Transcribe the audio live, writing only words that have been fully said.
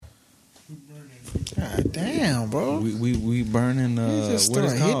God damn, bro. We burning just what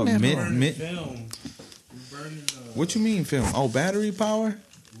is it started called? hitting that Mid. Film. We burning. What you mean film? Oh, battery power?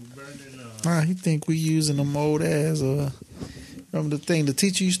 We burning. Nah, he think we using them old ass. Remember the thing the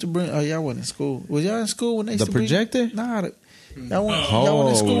teacher used to bring? Oh, y'all wasn't in school. Was y'all in school when they used The to projector? Bring, nah, y'all went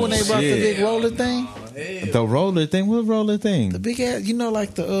in school when they brought the big roller thing. The roller thing? What roller thing? The big ass,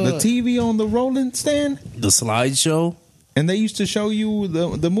 like the The TV on the rolling stand? The slideshow? And they used to show you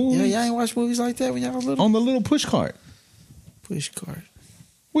the movies? Yeah, y'all ain't watch movies like that when y'all was little. On the little push cart. Push cart.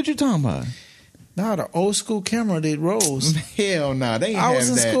 What you talking about? Nah, the old school camera that rolls. Hell nah, they ain't I have was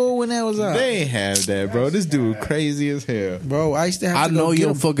in that. school when that was out. They ain't have that, bro. This dude crazy as hell. Bro, I used to have I to know go get your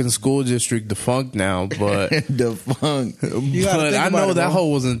them. fucking school district defunct now, but The funk. You gotta but think I about know it, that bro.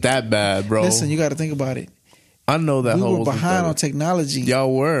 hole wasn't that bad, bro. Listen, you got to think about it. I know that We hole were wasn't behind that on bad. technology.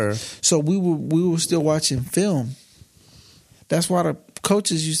 Y'all were. So we were still watching film. That's why the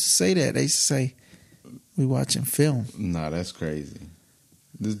coaches used to say that. They used to say, we watching film. Nah, that's crazy.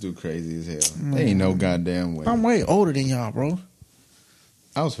 This dude crazy as hell. They ain't no goddamn way. I'm way older than y'all, bro.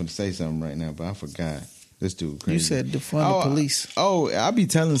 I was going to say something right now, but I forgot. This dude crazy. You said defund the police. I be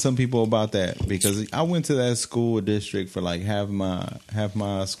telling some people about that because I went to that school district for like half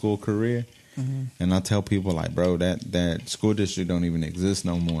my school career, and I tell people like, bro, that school district don't even exist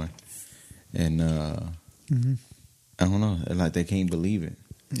no more, and I don't know, like they can't believe it.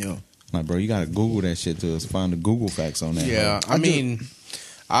 Yeah. Like, bro, you gotta Google that shit to find the Google facts on that. Yeah, I mean,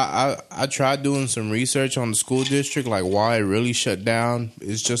 I tried doing some research on the school district, like why it really shut down.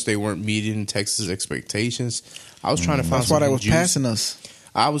 It's just they weren't meeting Texas expectations. I was trying to find That's why they something was juicy. passing us.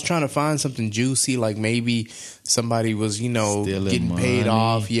 I was trying to find something juicy, like maybe somebody was, Stealing getting paid money.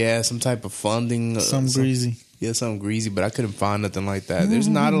 off. Yeah, some type of funding. Some greasy. Yeah, something greasy, but I couldn't find nothing like that. There's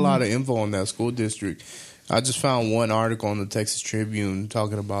not a lot of info on that school district. I just found one article on the Texas Tribune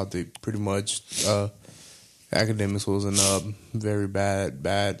talking about the pretty much academics wasn't up, very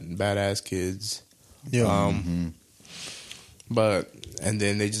badass kids. Yeah. But and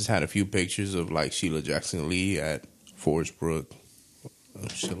then they just had a few pictures of like Sheila Jackson Lee at Forest Brook,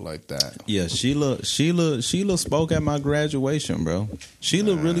 shit like that. Yeah, Sheila spoke at my graduation, bro.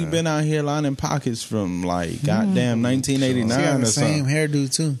 Sheila really been out here lining pockets from like goddamn 1989 She got or the same something.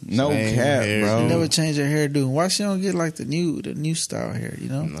 hairdo too. No Same cap, hairdo. bro. Never change her hairdo. Why she don't get like the new style hair?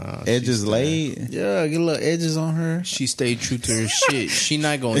 Nah, Edges laid. Yeah, get little edges on her. She stayed true to her shit. She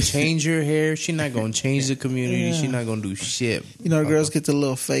not gonna change her hair. She not gonna change the community. Yeah. She not gonna do shit. The girls get the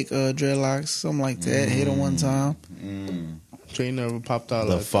little fake dreadlocks, something like that. Hit them one time. She ain't never popped out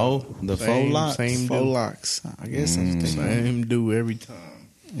The like faux locks. Same Faux do. locks. I guess that's the thing. Same do every time.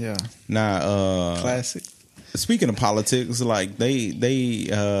 Yeah, Nah, classic. speaking of politics, like they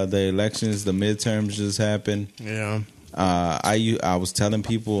the elections, the midterms just happened. Yeah. I was telling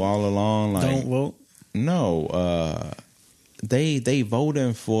people all along, like, Don't vote. no, they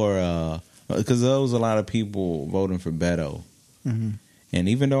voting for because there was a lot of people voting for Beto, and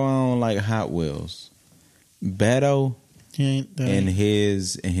even though I don't like Hot Wheels, Beto and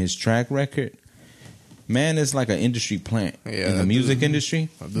his track record, man, it's like an industry plant in the music industry.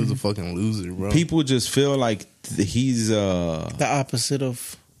 That dude's a fucking loser, bro. People just feel like he's the opposite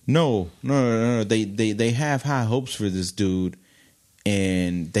of. No. They have high hopes for this dude,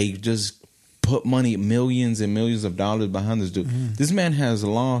 and they just put money, millions and millions of dollars behind this dude. This man has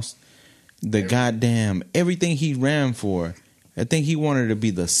lost the goddamn everything he ran for. I think he wanted to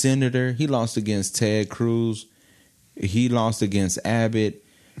be the senator. He lost against Ted Cruz. He lost against Abbott.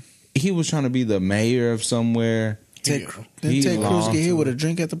 He was trying to be the mayor of somewhere. Didn't He Ted Cruz lost. get hit with a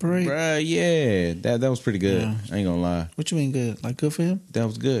drink at the parade? Bruh, yeah. That was pretty good. Yeah. I ain't gonna lie. What you mean good? Like good for him? That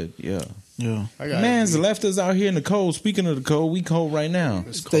was good, yeah. Yeah. Man's left us out here in the cold. Speaking of the cold, we cold right now.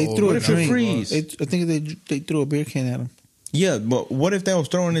 They threw What a if it drink. freeze? I think they threw a beer can at him. Yeah, but what if they was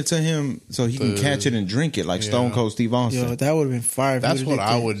throwing it to him so he can catch it and drink it like Stone Cold Steve Austin? Yo, that would have been fire. if That's he what would've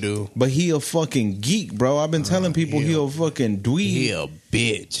I did would do. But he a fucking geek, bro. I've been telling people he a fucking dweeb. He a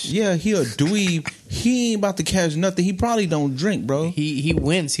bitch. Yeah, he a dweeb. He ain't about to catch nothing. He probably don't drink, bro. He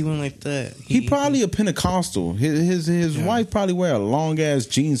wins. He went like that. He probably a Pentecostal. His wife probably wear a long ass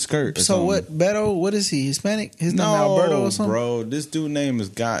jean skirt. or So something. what? Beto? What is he? Hispanic? His name No, Alberto or something? bro. This dude name is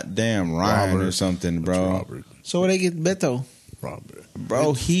goddamn Ryan or something, bro. So where they get Beto? Robert.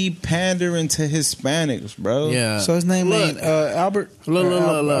 Bro, he pandering to Hispanics, bro. Yeah. So his name Look. ain't Albert? Look, Or look,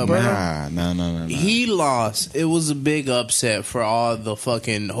 look, look, Alberto? Nah, no. He lost. It was a big upset for all the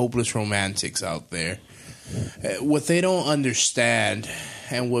fucking hopeless romantics out there. What they don't understand,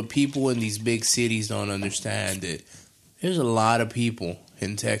 and what people in these big cities don't understand, that there's a lot of people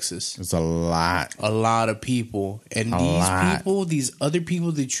in Texas. It's a lot. A lot of people. And these other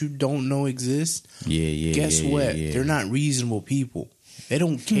people that you don't know exist, guess what? Yeah. They're not reasonable people. They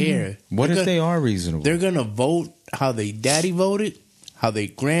don't care. What if they are reasonable? They're going to vote how they daddy voted, how they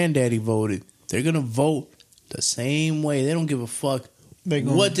granddaddy voted. They're going to vote the same way. They don't give a fuck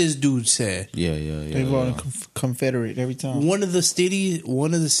what this dude said. Yeah. They voting Confederate every time. One of the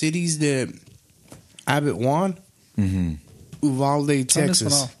cities that Abbott won, Uvalde, Turn Texas.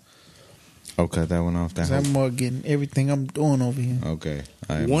 this one off. Okay, that went off. 'Cause I'm more getting everything I'm doing over here. Okay.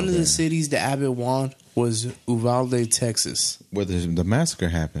 One of the cities that Abbott won was Uvalde, Texas. where the massacre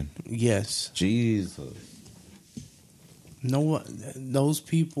happened. Yes. Jesus. No, those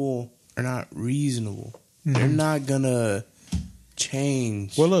people are not reasonable. They're not gonna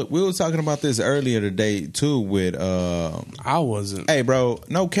change. Well, look, we were talking about this earlier today too. With I wasn't. hey, bro,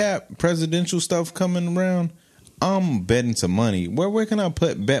 no cap, presidential stuff coming around. I'm betting some money. Where can I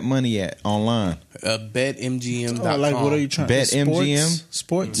bet money at online? BetMGM.com. Oh, like what are you trying? Bet Sports? MGM?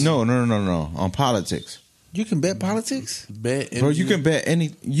 Sports? No. On politics, You can bet politics? BetMGM. bro. You can bet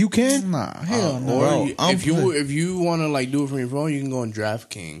any. You can. Nah, hell no. Or Bro, if you want to like do it from your phone, you can go on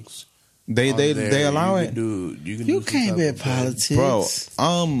DraftKings. They allow it, You can't bet politics. bro.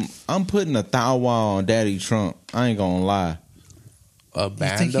 I'm putting a $1,000 on Daddy Trump. I ain't gonna lie. A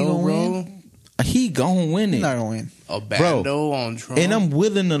think he bando, gonna bro. win? He gonna win He's it, not going to win. A bando on Trump. and I'm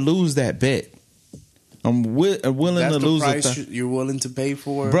willing to lose that bet. I'm willing That's to the lose price it, you're willing to pay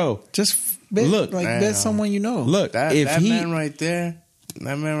for, bro. Just bet, Look, bet someone you know. Look, That if he man right there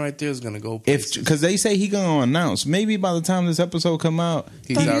is gonna go. if Places. because they say he gonna announce, maybe by the time this episode come out,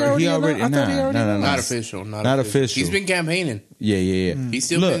 He's he already already announced. I thought he already no. not official, Not official. He's been campaigning. Yeah. He's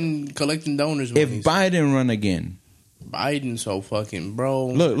still Look, been collecting donors. if Monies. Biden run again, Biden, so fucking bro.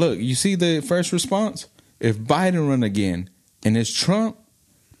 look, you see the first response. If Biden run again and it's Trump,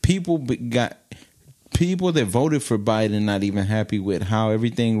 got people that voted for Biden not even happy with how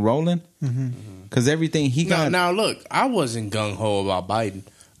everything rolling because everything he got. Now look, I wasn't gung ho about Biden.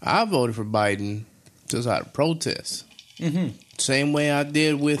 I voted for Biden just out of protest. Same way I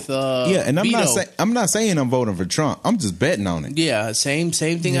did with yeah, and Beto. I'm not saying I'm voting for Trump. I'm just betting on it. Yeah, same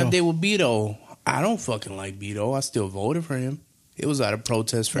thing Yeah. I did with Beto. I don't fucking like Beto. I still voted for him. It was out of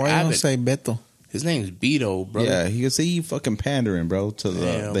protest for Why you don't Abbott. say Beto? His name's Beto, bro. Yeah, he can see he fucking pandering, bro, to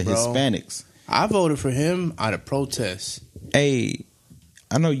Yeah, the bro. Hispanics. I voted for him out of protest. Hey,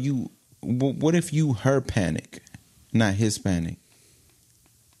 I know you. What if you her panic, not Hispanic?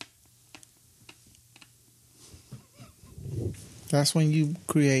 That's when you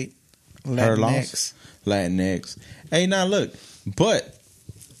create Her Latinx. Latinx. Hey, now look, but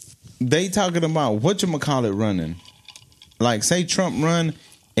they talking about whatchamacallit running. Like, say Trump run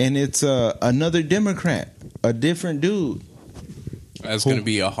and it's another Democrat, a different dude. That's going to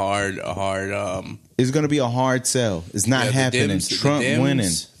be a hard. It's going to be a hard sell. It's not the happening. Dems- Trump the Dems-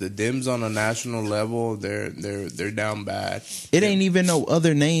 winning. The Dems on a national level, they're down bad. It ain't even no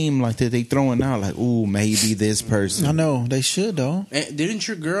other name like that they throwing out. Like, ooh, maybe this person. I know they should though. And didn't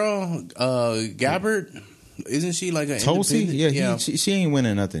your girl Gabbard? Isn't she like an Tulsi? independent? Yeah, she ain't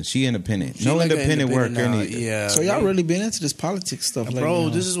winning nothing. She independent. She No like an independent work or now. anything. Yeah. So y'all really been into this politics stuff, lately, bro, huh?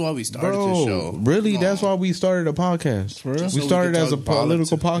 this is why we started this show. Really? That's why we started a podcast. For real? We So we started can as a talk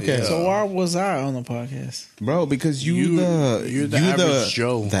political politics. podcast. So why was I on the podcast? Bro, because you're you're the average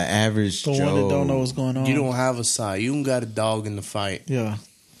Joe. The average The Joe. one that don't know what's going on. You don't have a side. You don't got a dog in the fight. Yeah.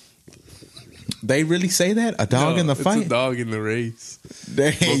 They really say that? A dog in the It's fight? a dog in the race.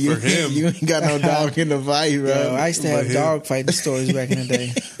 Damn, you, for him- you ain't got no dog in the fight, bro. Yo, I used to have dog fighting stories back in the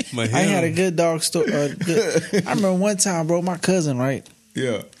day. I had a good dog story. I remember one time, bro, my cousin, right?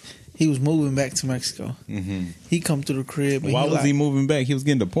 Yeah. He was moving back to Mexico. Mm-hmm. He come through the crib. And Why was like, he moving back? He was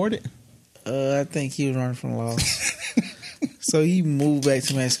getting deported? I think he was running from laws. So he moved back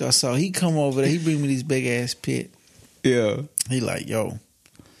to Mexico. So he come over there. He bring me this big ass pit. Yeah. He like, yo,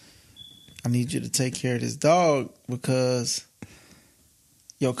 I need you to take care of this dog because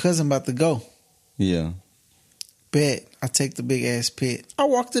your cousin about to go. Yeah. Bet. I take the big ass pit. I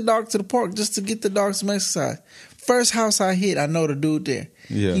walk the dog to the park just to get the dog some exercise. First house I hit, I know the dude there.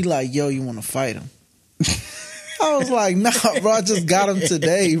 Yeah. He like, yo, you want to fight him? I was like, nah, bro. I just got him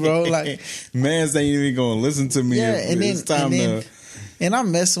today, bro. Like, Mans ain't even going to listen to me. yeah. If And then, it's time and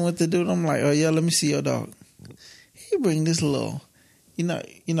I'm messing with the dude. I'm like, oh yeah, let me see your dog. He bring this little, you know.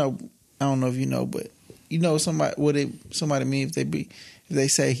 I don't know if you know, but you know somebody somebody mean if they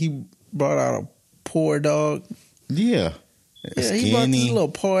say he brought out a poor dog. Yeah. Yeah, he brought this little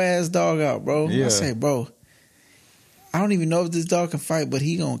poor ass dog out, bro. Yeah. I say, bro, I don't even know if this dog can fight, but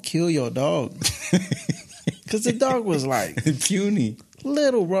he gonna kill your dog. Because the dog was like Puny.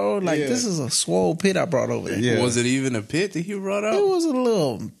 little, bro. Like, Yeah. this is a swole pit I brought over there. Yeah. Was it even a pit that you brought It up? was a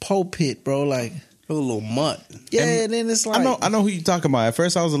little po pit, bro. Like, A little mutt. yeah, and then it's like, I know who you talking about. At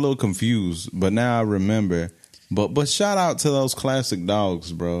first, I was a little confused, but now I remember. But shout out to those classic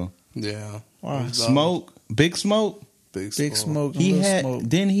dogs, bro. Yeah. Wow. Those dogs. Smoke, Big Smoke. Big Big Smoke. Smoke and He Little had. Smoke.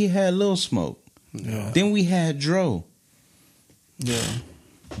 Then he had Lil Smoke. Yeah. Then we had Dro. Yeah.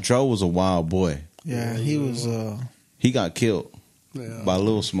 Dro was a wild boy. Yeah, he was, He got killed Yeah. by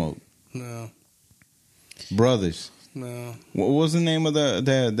Lil Smoke. No. Brothers. No. What was the name of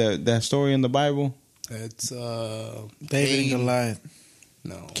that story in the Bible? It's David and Cain. Goliath.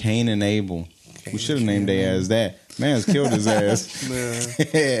 No. Cain and Abel. Cain We should have and named their ass that. Man's killed his ass.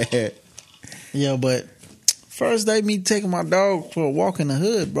 Yeah. Yeah, but first day me taking my dog for a walk in the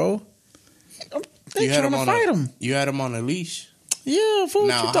hood, bro. They You had trying him to on fight a, him. You had him on a leash. Yeah, fool.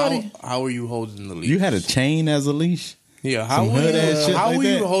 Now, You thought he... how were you holding the leash? You had a chain as a leash? Yeah, Some hood-ass shit how like were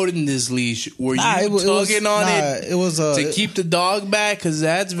you that? holding this leash? Were Nah, you it was tugging on it It was a to keep the dog back? Because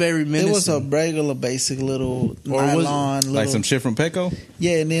that's very menacing. It was a regular, basic little Or was it nylon, little, Like some shit from Petco?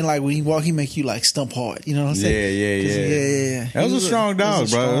 yeah. And then like when he walk, he make you like stump hard. You know what I'm saying? Yeah. Yeah. That was He a strong dog,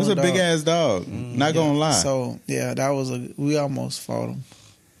 bro. It was a strong big dog. ass dog. Not gonna lie. So yeah, that was we almost fought him,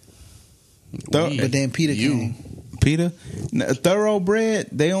 Thor- but then Peter came. Peter, thoroughbred.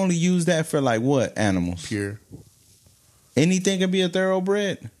 They only use that for like what animals? pure. Anything can be a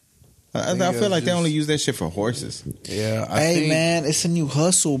thoroughbred. I think feel like they that's only just- use that shit for horses. Yeah, Hey man, it's a new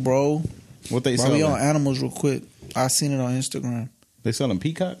hustle, bro. What they While we on selling? animals, real quick. I seen it on Instagram. They selling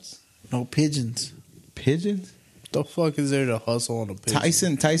peacocks, No pigeons. pigeons. the fuck is there to hustle on a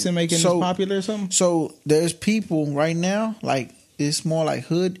pigeon? Tyson making So- this popular or something? So there's people right now, like it's more like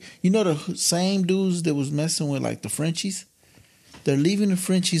hood. You know the same dudes that was messing with like the Frenchies. They're leaving the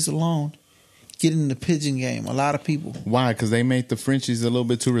Frenchies alone, getting in the pigeon game. A lot of people. Why? Because they make the Frenchies a little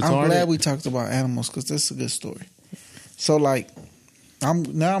bit too retarded. I'm glad we talked about animals because that's a good story. So like, I'm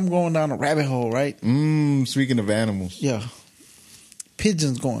going down a rabbit hole, right? Speaking of animals, Yeah,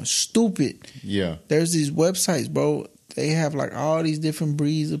 pigeons going stupid. yeah. There's these websites, bro. They have like all these different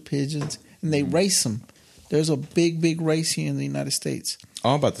breeds of pigeons, and they race them. There's a big race here in the United States.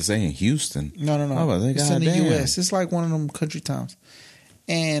 Oh, I'm about to say in Houston. No. Oh, I think, It's in the goddamn. U.S. It's like one of them country towns.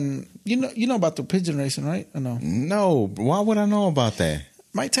 And you know about the pigeon racing, right? Or no? No, why would I know about that?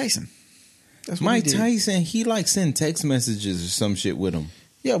 Mike Tyson. That's what Mike he did. Tyson, he like send text messages or some shit with him.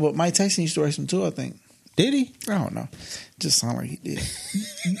 Yeah, but Mike Tyson used to race them too, I think. Did he? I don't know. Just sound like he did.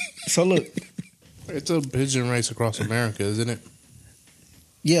 So look, It's a pigeon race across America, isn't it?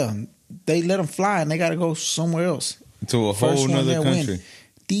 yeah, they let them fly and they got to go somewhere else. To a First whole one nother that country. win.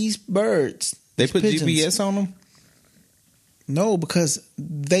 These birds, They these put pigeons, GPS on them? No, because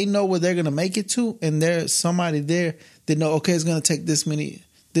they know where they're gonna make it to, and there's somebody there that know. Okay, it's gonna take this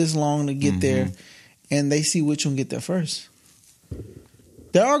long to get there, and they see which one get there first.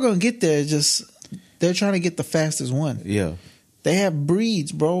 They're all gonna get there. Just they're trying to get the fastest one. Yeah. They have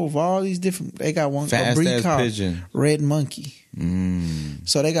breeds, bro, of all these different. They got one a Fast breed ass called pigeon. Red Monkey.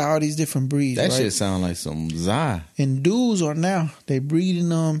 So they got all these different breeds. That right? shit sound like some za. And dudes are now they breeding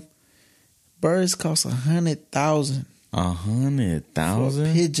them. Birds cost $100,000 for a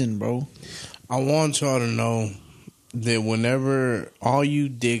 100,000? pigeon, bro. I want y'all to know that whenever all you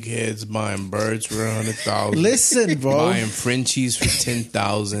dickheads buying birds for 100,000, Listen, bro. buying Frenchies for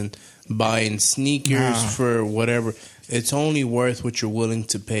 10,000, buying sneakers Nah. for whatever, it's only worth what you're willing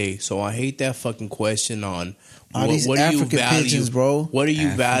to pay. So I hate that fucking question on All these what do you African value, pigeons, bro. What do you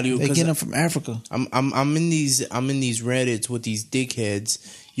value? They 'Cause get them from Africa. I'm in these Reddits with these dickheads.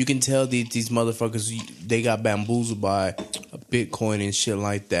 You can tell these motherfuckers, they got bamboozled by Bitcoin and shit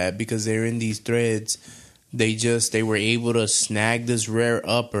like that because they're in these threads. They were able to snag this rare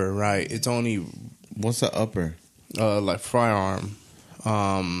upper, right? It's only What's the upper? like firearm.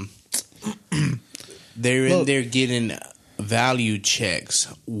 They're in Look. there getting value checks.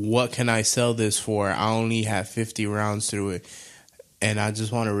 What can I sell this for? I only have 50 rounds through it. And I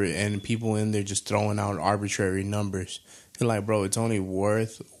just want to, and people in there just throwing out arbitrary numbers. They're like, bro, it's only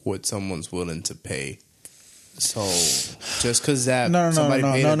worth what someone's willing to pay. So just because that No, somebody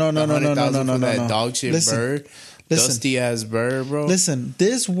paid no, $100,000 for that no. dog shit Listen, bird, listen. dusty ass bird, bro. Listen,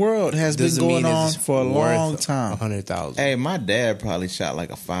 this world has been doesn't going mean on it's for a worth long time. 100,000. Hey, my dad probably shot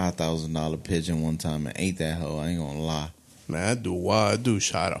like a $5,000 pigeon one time and ate that hoe. I ain't gonna lie. Man, that dude wild. That dude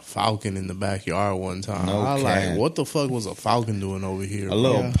shot a falcon in the backyard one time. No I cap. like, what the fuck was a falcon doing over here? A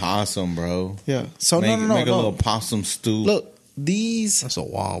little Yeah. possum, bro. Yeah. So Make no. a little possum stew. Look, these That's a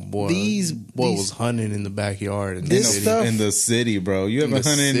wild boy. These- boy these- was hunting in the backyard. In This the city. stuff- in the city, bro. You ever the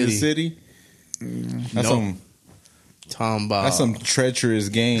hunted in the city. city? That's Nope. some. Talking about That's some treacherous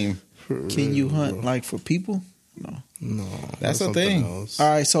game. Can you hunt like for people? No. No, That's the something thing. else. All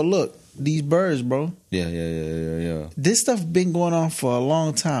right, so look, these birds, bro. Yeah. This stuff been going on for a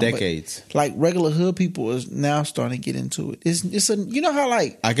long time. but, Decades. like regular hood people is now starting to get into it. It's a you know how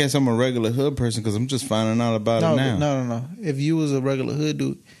like I guess I'm a regular hood person because I'm just finding out about no it now. no. If you was a regular hood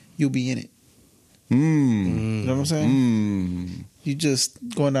dude, you'll be in it. Mm. You know what I'm saying? Mm. You just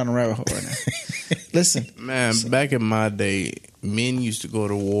going down a rabbit hole right now. Listen, Man, back in my day, men used to go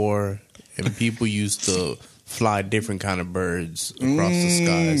to war, and people used to fly different kind of birds across the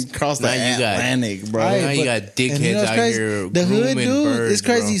skies. Across the Now you got- Atlantic, bro. Right, now you but- got and dickheads you know what's out crazy? here The hood grooming dudes. birds, It's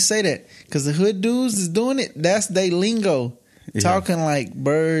crazy bro. you say that because the hood dudes is doing it. That's they lingo, Yeah. talking like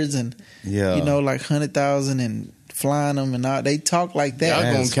birds and Yeah. you know like 100,000 and flying them and all. They talk like that. Y'all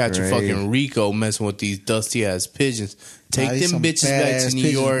gonna That's catch great. a fucking Rico messing with these dusty ass pigeons. Take Nah, these them some bitches back badass to New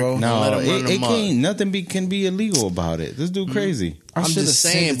pigeons, York bro. and No, let them run it them can't. Nothing can be illegal about it. This dude crazy. I I'm should've just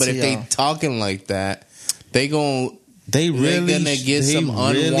sent saying, it but to if they y'all. talking like that, they gon' They really gonna get they some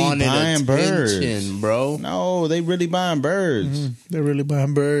really unwanted buying birds. attention, bro. No, they really buying birds. They're really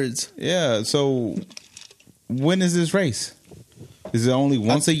buying birds. Yeah. So when is this race? Is it only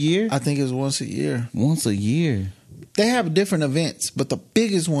once a year? I think it's once a year. Once a year, They have different events, but the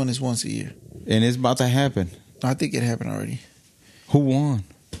biggest one is once a year. and it's about to happen. I think it happened already. Who won?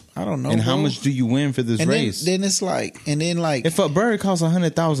 I don't know. and how bro. much do you win for this and race? Then it's like, and then like, If a bird costs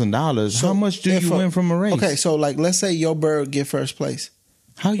 $100,000, So how much do if you a- win from a race? okay, so like, let's say your bird get first place,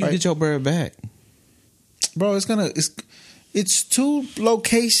 How you right. get your bird back? bro. It's two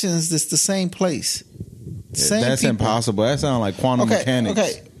locations that's the same place. Same That's people. impossible. That sounds like quantum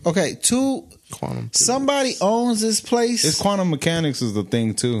mechanics. Okay. Two. Quantum. Somebody owns this place. It's quantum mechanics is the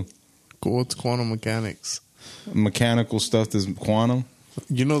thing too. What's quantum mechanics? Mechanical stuff that's quantum.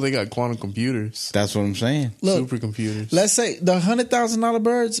 You know they got quantum computers, That's what I'm saying. Look, supercomputers. let's say the $100,000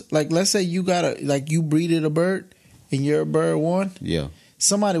 birds. Like, let's say you you breeded a bird, and your bird won. Yeah.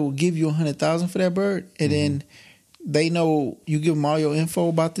 Somebody will give you $100,000 for that bird, and then they know you give them all your info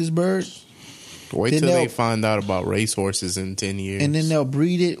about this bird, Wait then till they they'll- find out about racehorses in 10 years. and then they'll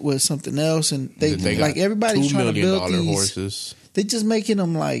breed it with something else, and they They like got everybody's $2 trying to million build these. horses. They just making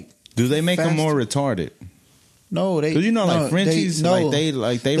them like Do they make them Faster. more retarded? no, they Because you know, like no, Frenchies, no. they The-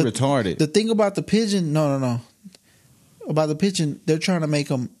 retarded. The thing about the pigeon, no. About the pigeon, they're trying to make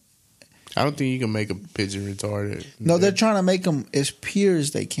them. I don't think you can make a pigeon retarded. No, they're trying to make them as pure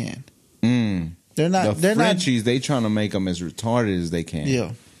as they can. They're The not. They're Frenchies, they trying to make them as retarded as they can. not.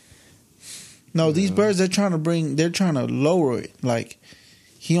 Yeah. No, these birds, they're trying to lower it. Like,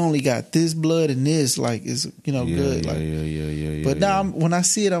 he only got this blood and this, like, is good. Like, yeah. but now when I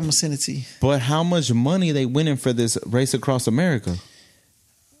see it, I'm gonna send it to you. But how much money they winning for this race across America?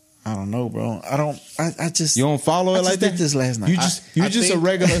 I don't know, bro. I just. You don't follow I it just like did that. this last night. You're I just a think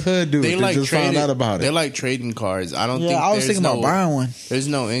regular hood dude They that like just trading, found out about They're it. like trading cards. I don't Yeah, think I was there's thinking about buying one. There's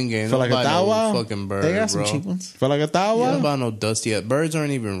no end game. For like a Don't buy thou wow? no fucking bird, They got some bro. cheap ones. For like a You don't $1,000. buy no dusty ass. Birds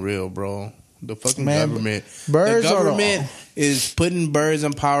aren't even real, bro. The fucking Man, government. birds the are the- government is putting birds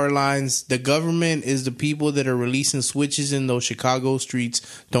on power lines. The government is the people that are releasing switches in those Chicago streets.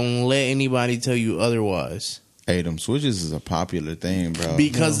 Don't let anybody tell you otherwise. Hey, them switches is a popular thing, bro.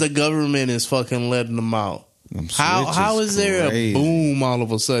 Because the government is fucking letting them out. Them How switches is there crazy. a boom all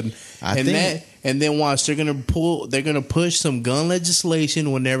of a sudden? I think- And then watch, they're gonna push some gun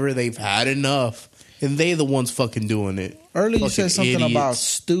legislation whenever they've had enough. And they the ones fucking doing it. Earlier you Fucking said something idiots. about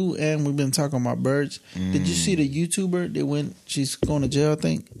stew, and we've been talking about birds. Did you see the YouTuber that went? She's going to jail. I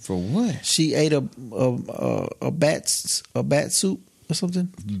think For what? she ate a bat soup or something.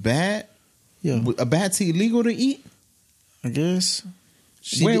 Bat? Yeah, A bat's illegal to eat? I guess.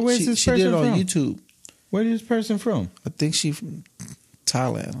 Where's this she did it person on from? YouTube. Where is this person from? I think she from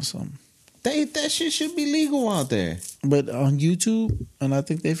Thailand or something. That shit should be legal out there. But on YouTube, and I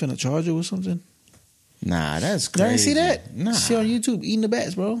think they finna charge her with something. Nah, that's Y'all crazy. ain't see that? Nah, She on YouTube eating the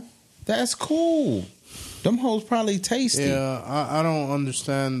bats, bro. that's cool. Them hoes probably tasty. Yeah, I don't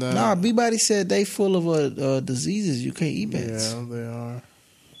understand that. Nah, B-Body said they full of diseases. You can't eat bats. Yeah, they are.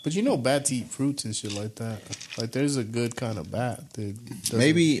 But you know, bats eat fruits and shit like that. Like, there's a good kind of bat. That doesn't-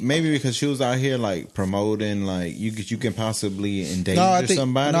 Maybe because she was out here like promoting like you can possibly endanger I think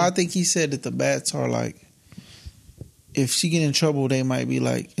somebody. I think he said that the bats are like, if she get in trouble, they might be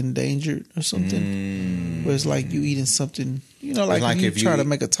like endangered or something. Where it's like you eating something, like if you try to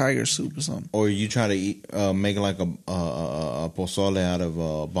make a tiger soup or something. Or you try to eat, make like a pozole out of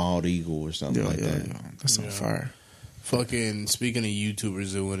a bald eagle or something like that. Yeah. That's on fire. Fucking, speaking of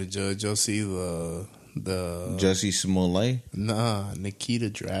YouTubers that want to judge, y'all see the Jussie Smollett. Nah, Nikita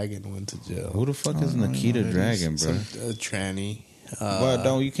Dragon went to jail. Who the fuck is Nikita Dragon, bro? Some tranny.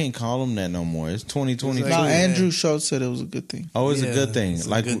 Well, you can't call him that no more. It's 2022. No, Yeah. Andrew Schultz said it was a good thing. Oh, it's a Yeah, good thing. it's a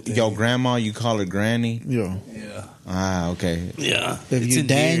Like good thing. your grandma, you call her Granny. Yeah. Yeah. Ah, okay. Yeah. If you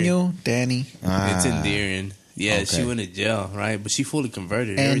Daniel, Danny, Ah, It's endearing. Yeah, Okay. she went to jail, right? But she fully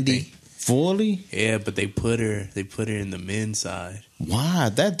converted Andy. everything. fully. Yeah, but they put her in the men's side. Why?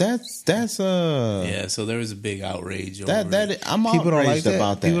 That's Yeah, so there was a big outrage over that it. I'm people don't like outraged that.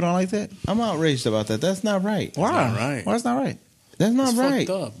 about that. People don't like that. I'm outraged about that. That's not right. Why? not right. Why it's not right? That's not It's right.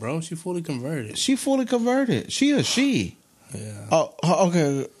 fucked up, bro. She fully converted. She fully converted. She a she. Yeah. Oh,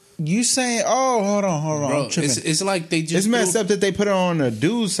 okay. You saying? Oh, hold on. Bro, I'm tripping. it's like they just It's messed threw- up that they put her on the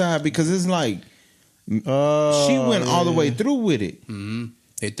dude's side because it's like Oh, she went all the way yeah. through with it. Mhm.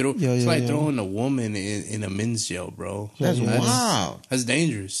 They threw. Yeah, it's yeah, like yeah. throwing a woman in a men's jail, bro. That's yeah. wild. That's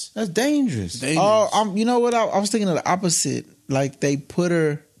dangerous. That's dangerous. Dangerous Oh, you know what? I was thinking of the opposite. Like they put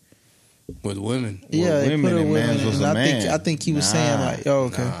her. with women. Yeah, they women put her and with mans women. was And a I think man. I think he was Nah. saying like, oh,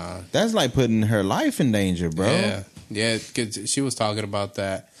 okay. Nah. That's like putting her life in danger, bro. Yeah, because she was talking about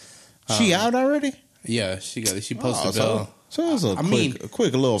that. She out already? Yeah, she posted Oh, bail. so it was a I quick, mean, a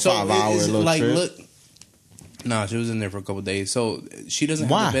quick little So 5 hour it's little like, trip. look. Nah, she was in there for a couple of days. So she doesn't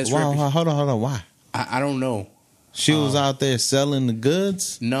have Why? the best Why? reputation. Hold on. Why? I don't know. She was out there selling the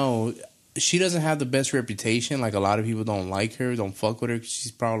goods. No, she doesn't have the best reputation. Like a lot of people don't like her, don't fuck with her 'cause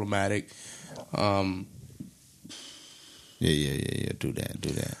she's problematic. Yeah. Do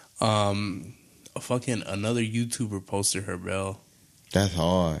that. Fucking another YouTuber posted her bill. That's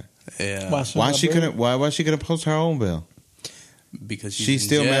hard. Yeah, Why she couldn't? Why she couldn't post her own bill? because She's she's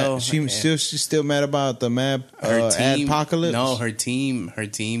still in jail. mad. She's still mad about the mad Her team, apocalypse. No, her team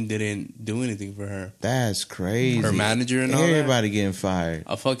didn't do anything for her. That's crazy. Her manager and all that. everybody getting fired.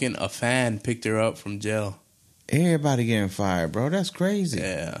 A fan picked her up from jail. Everybody getting fired, bro. That's crazy.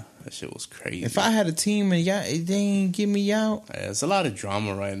 Yeah, that shit was crazy. If I had a team and y'all, they ain't get me out. Yeah, it's a lot of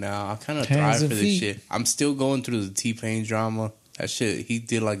drama right now. I kind of Hands thrive for and this feet. shit. I'm still going through the T-Pain drama. That shit, he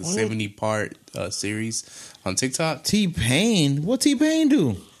did like a 70-part series on TikTok. T-Pain? What T-Pain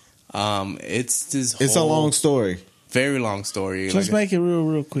do? It's this. It's a whole- long story. very long story. Just Like, make it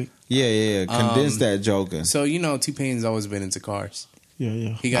real quick. Yeah. Condense that joker. so you know, T-Pain's always been into cars.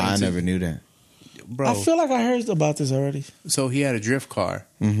 Yeah. He got I into, never knew that. bro. I feel like I heard about this already. So he had a drift car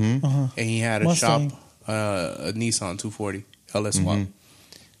Mm-hmm. and he had a Mustang. shop, a Nissan 240 LS swap. Mhm.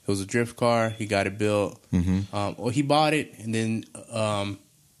 It was a drift car. He got it built. Mm-hmm. Well, he bought it and then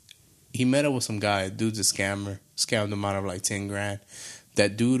he met up with some guy. Dude's a scammer. Scammed him out of like 10 grand.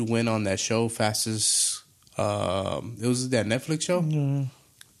 That dude went on that show, Fastest. It was that Netflix show. Yeah.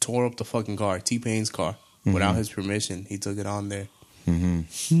 Tore up the fucking car, T-Pain's car, without his permission. He took it on there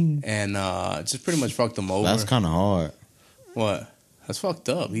Mm-hmm. and just pretty much fucked him over. That's kind of hard. What? That's fucked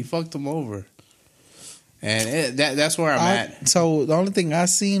up. He fucked him over. And that's where I'm at. So the only thing I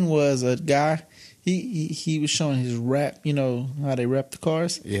seen was a guy. He was showing his wrap. You know how they wrap the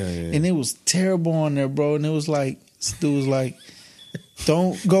cars. Yeah. And it was terrible on there, bro. And it was like, this dude was like,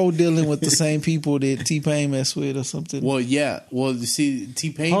 don't go dealing with the same people that T-Pain mess with or something. Well, yeah. Well, you see,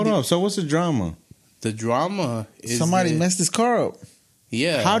 T-Pain. Hold up. So what's the drama? The drama is Somebody that- messed his car up.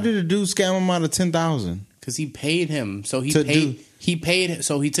 Yeah. How did a dude scam him out of 10,000? Because he paid him. So he To paid. do- He paid.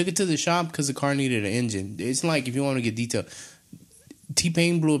 So he took it to the shop because the car needed an engine. It's like, if you want to get detailed,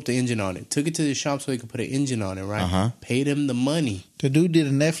 T-Pain blew up the engine on it. Took it to the shop so he could put an engine on it, right? Uh-huh. Paid him the money. The dude did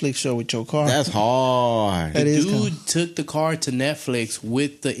a Netflix show with your car. That's hard. That The is dude took the car to Netflix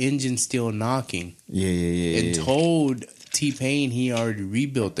with the engine still knocking Yeah. and told T-Pain he already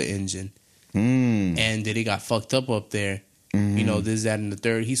rebuilt the engine Mm. and that it got fucked up there. Mhm. You know, this, that, and the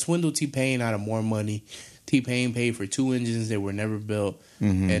third. He swindled T-Pain out of more money. T-Pain paid for 2 engines that were never built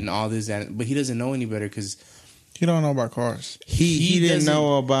Mhm. and all this, that. But he doesn't know any better because You don't know about cars. He didn't doesn't-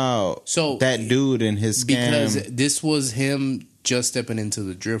 know about So- that dude and his scam. because this was him just stepping into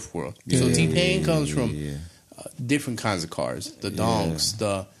the drift world. So Yeah, T-Pain comes from yeah. different kinds of cars, the donks,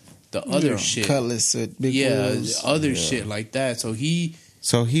 the other shit. Cutlass with big Yeah, wheels. other shit like that. So he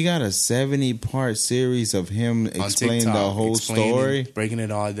So he got a 70-part series of him on explaining TikTok, the whole explaining, story. breaking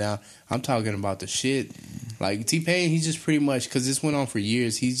it all down. I'm talking about the shit. Like T-Pain, he just pretty much, because this went on for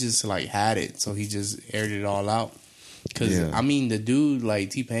years, he just like had it, so he just aired it all out. Because Yeah. I mean, the dude,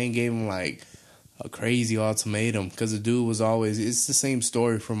 like T-Pain gave him like a crazy ultimatum. Because the dude was always, it's the same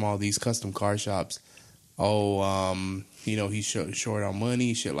story from all these custom car shops. Oh, you know, he's short on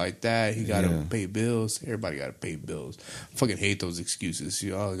money, shit like that. He got to Yeah. pay bills. Everybody got to pay bills. I fucking hate those excuses.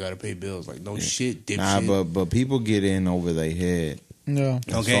 You all got to pay bills. Like, no shit, dipshit. Nah, but people get in over their head. Yeah.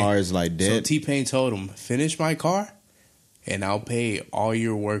 As far as like So debt. T-Pain told him, finish my car and I'll pay all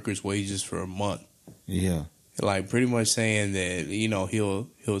your workers' wages for a month. Yeah. Like pretty much saying that, you know, he'll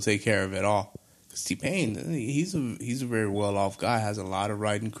take care of it all. Because T-Pain, he's a very well-off guy, has a lot of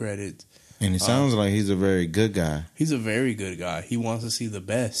writing credits. And it sounds like he's a very good guy. He's a very good guy. He wants to see the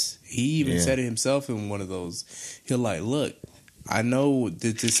best. He even said it himself in one of those. He'll like, look, I know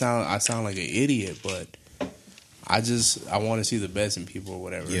that I sound like an idiot, but I want to see the best in people or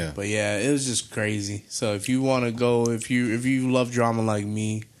whatever. Yeah. But yeah, it was just crazy. So if you want to go, if you love drama like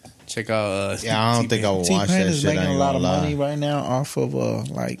me, check out. Yeah, I don't think I would watch T-Pain that is shit. I making ain't a lot gonna of lie. money right now off of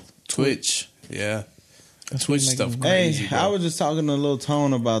like Twitch. Yeah, That's Twitch what stuff. making- Crazy, Hey, bro. I was just talking to Lil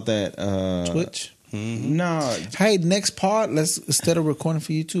Tone about that. Twitch. No, Hey, next part, let's instead of recording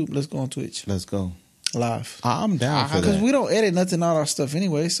for YouTube, let's go on Twitch let's go. live. I'm down for Because that. we don't edit nothing out our stuff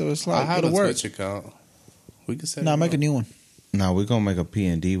anyway, so it's I like have a it'll work. Twitch account. We can set. Nah, it make a up. new one. No, we're gonna make a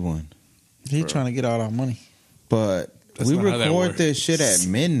P&D one. He Bro. trying to get all our money. But That's we not how that record works. this shit at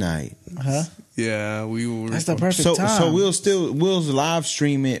midnight. Huh? Yeah, we will. That's the record- perfect So time. we'll live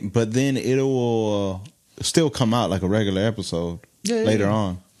stream it, but then it'll still come out like a regular episode Yeah, later yeah.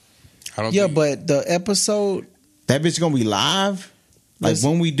 on. I don't Yeah, think- but the episode, That bitch gonna be live? Like Let's-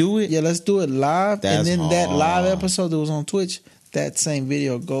 when we do it? yeah, let's do it live, That's and then that live hard. episode that was on Twitch, that same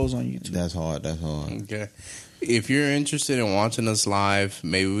video goes on YouTube. That's hard. That's hard. Okay. If you're interested in watching us live,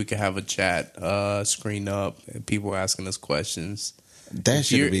 maybe we could have a chat screen up and people asking us questions. That If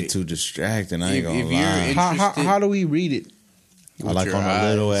should you're- be too distracting. I ain't if gonna you're lie. in- How interested- how do we read it? I like your on a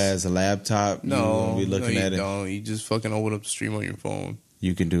little eyes. ass laptop. No, you gonna be looking no, you at it. don't. You just fucking open up the stream on your phone.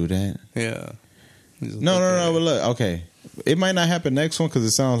 You can do that. Yeah. No. But look, okay. It might not happen next one because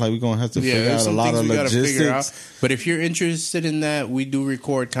it sounds like we're gonna have to figure there's out a some lot things of we gotta figure out. logistics. But if you're interested in that, we do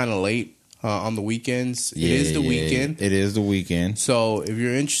record kind of late on the weekends. It is the weekend. It is the weekend. So if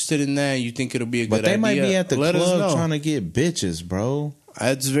you're interested in that, you think it'll be a But good they idea, might be at the let us club know. trying to get bitches, bro.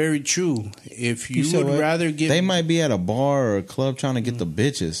 That's very true. If you said would what? rather get, They might be at a bar or a club trying to get the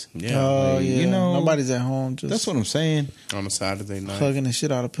bitches. yeah, Oh like, yeah, you know, nobody's at home, just That's what I'm saying. on a Saturday night. plugging the shit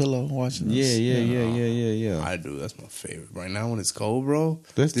out of pillow, watching us. Yeah. I do. That's my favorite. Right now when it's cold, bro.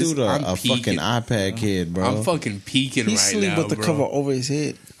 Let's do I'm a fucking peaking. iPad kid, bro. I'm fucking peaking He right sleep now, with the bro. cover over his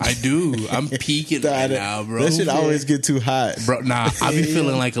head. I do. I'm peaking right now, bro. That shit always get too hot. Bro, nah, I be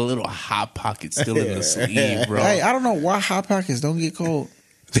feeling like a little hot pocket still in the sleeve, bro. Hey, I don't know why hot pockets don't get cold.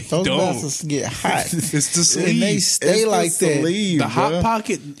 Those don't. bastards get hot. It's the sleeve. And they stay like that. The hot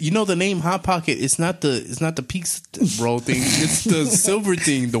pocket, you know the name hot pocket. It's not the peaks bro thing. It's the silver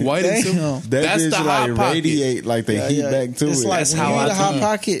thing, the white and silver. Damn. That That's bitch the hot like pocket. radiate like the heat back to it's it. like That's when how you I eat a hot think.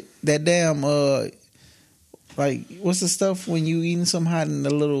 pocket, that damn like what's the stuff when you eating something hot in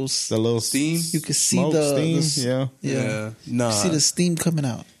the little the little Steam? you can see smoke the steam. yeah. Nah, You see the steam coming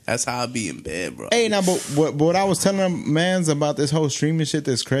out. that's how I be in bed, bro. Hey, now, but what I was telling them, mans, about this whole streaming shit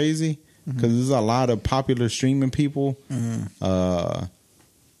that's crazy, because there's a lot of popular streaming people,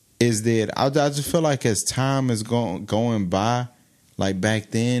 is that I just feel like as time is going by, like back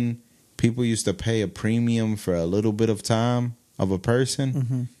then, people used to pay a premium for a little bit of time of a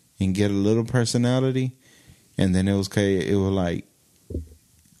person and get a little personality, and then it was like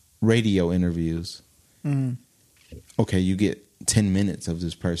radio interviews. Mhm. Okay, you get 10 minutes of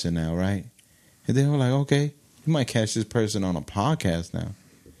this person now, right? And then we're like, okay, you might catch this person on a podcast now.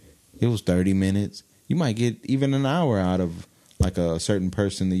 It was 30 minutes. You might get even an hour out of like a certain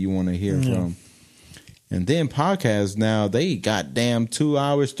person that you want to hear from. And then podcasts now, they goddamn 2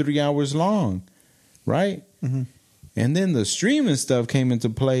 hours, 3 hours long, right? Mhm. And then the streaming stuff came into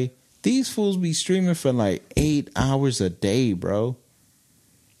play. These fools be streaming for like 8 hours a day, bro.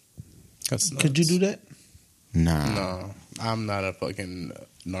 That's Could you do that? Nah. No, I'm not a fucking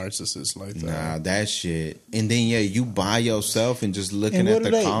narcissist like that. Nah, that shit. And then you by yourself and just looking And at what the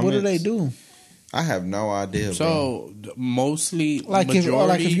do they comments. what do they do? I have no idea, bro. So mostly, Like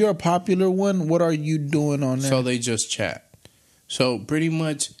majority, if you're a popular one, what are you doing on there? so they just chat. So pretty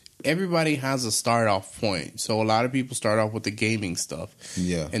much everybody has a start off point. So a lot of people start off with the gaming stuff.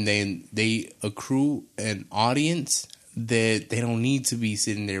 Yeah. And then they accrue an audience that they don't need to be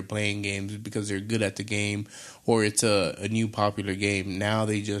sitting there playing games because they're good at the game or it's a new popular game. Now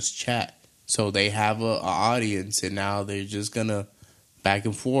they just chat. So they have a audience and now they're just gonna back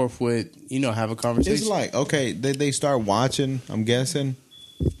and forth with, have a conversation. It's like, okay, they start watching, I'm guessing,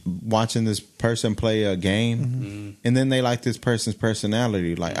 watching this person play a game, and then they like this person's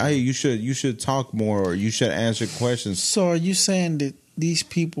personality. Like, hey, you should talk more, or you should answer questions. So are you saying that these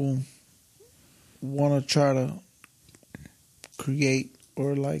people want to try to create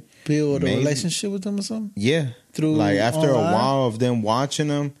or like build Maybe. a relationship with them or something? Yeah, through like after online? a while of them watching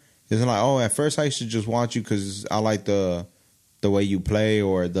them, it's like, oh, at first I used to just watch you because I like the way you play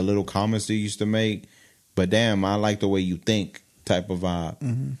or the little comments you used to make. But damn, I like the way you think type of vibe.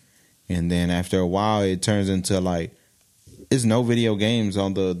 Mm-hmm. And then after a while, it turns into like, it's no video games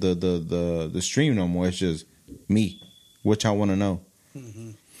on the stream no more. It's just me, which I want to know.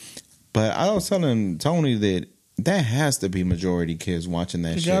 Mm-hmm. But I was telling Tony that has to be majority kids watching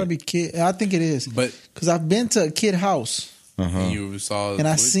that It shit. gotta be kid. I think it is. But Because I've been to a kid house you saw and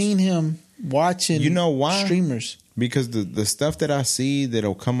I Twitch? seen him watching. You know why? Streamers. Because the stuff that I see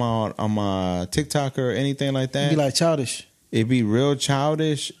that'll come out on my TikTok or anything like that, Be like childish. it be real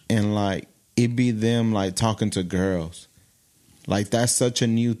childish and like it be them like talking to girls. Like that's such a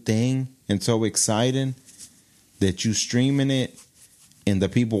new thing and so exciting that you streaming it and the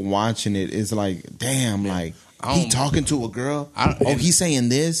people watching it is like, damn, like he talking to a girl. He's saying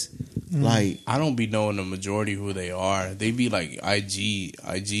this. Like I don't be knowing the majority who they are. They be like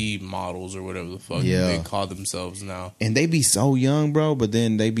IG models or whatever the fuck they call themselves now. and they be so young, bro, but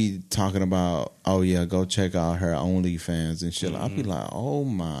then they be talking about, oh yeah, go check out her OnlyFans and shit. I'll be like, oh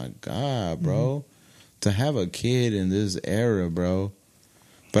my God, bro. To have a kid in this era, bro.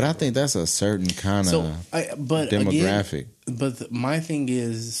 But I think that's a certain kind of demographic. My thing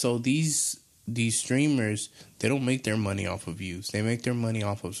is, so these streamers, they don't make their money off of views. They make their money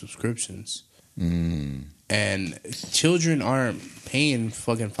off of subscriptions. And children aren't paying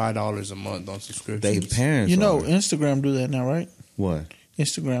fucking $5 a month on subscriptions. They parents, You know, are. Instagram do that now, right? What?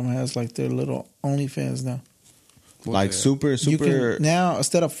 Instagram has like their little OnlyFans now. Like super. You can, now,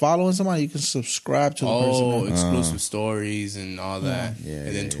 instead of following somebody, you can subscribe to the person. now. Exclusive stories and all that. Yeah,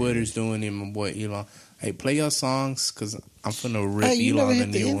 and then yeah, Twitter's doing it. My boy Elon. Hey, play your songs because I'm finna rip Hey, you Elon never a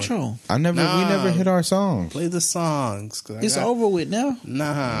hit the new intro. one. We never hit our songs. Play the songs. Cause It's over with now.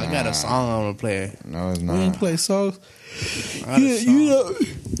 I got a song I'm gonna play. No, it's We ain't not. play songs. I got a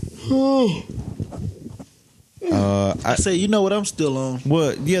song. I say, you know what? I'm still on.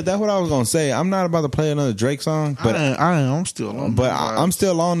 Well, yeah, that's what I was gonna say. I'm not about to play another Drake song, but I'm still on. but I'm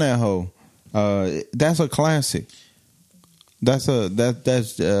still on that hoe. That's a classic. That's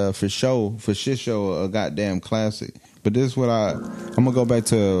for shit show a goddamn classic. But this is what I'm gonna go back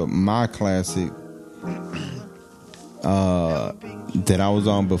to my classic that I was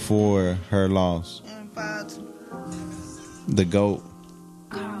on before her loss. The GOAT.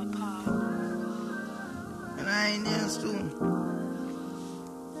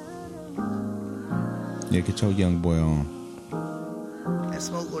 Yeah, get your young boy on. That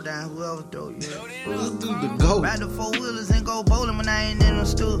smoke go down, whoever throw you. the GOAT. Ride the 4-wheelers and go bowling when I ain't in the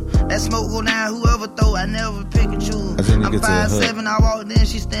stool. That smoke go down, whoever throw, I never pick and choose. I think I'm you get to the hook. 5'7", I walked in,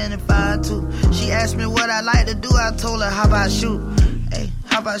 she standing 5'2". She asked me what I like to do, I told her, how about shoot? Hey,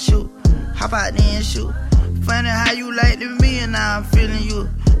 how about shoot? How about then shoot? Funny how you like to me and now I'm feeling you.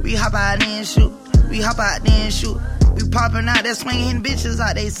 We hop out then shoot. We hop out then shoot. We popping out that swing hitting bitches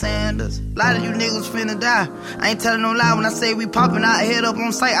out they sandals. A lot of you niggas finna die. I ain't telling no lie when I say we popping out, head up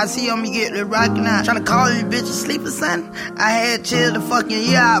on sight. I see on me get the rockin' out. Tryna call you bitches sleeping, son. I had chilled the fucking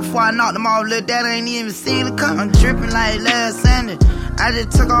year out before I knocked them off. Little daddy ain't even seen it come. I'm dripping like last Sunday. I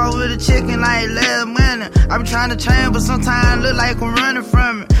just took off with a chicken like last minute. I be trying to change, but sometimes look like I'm running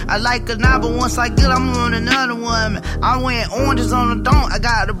from it. I like a now, but once I get, I'm on another one. I went oranges on the dome, I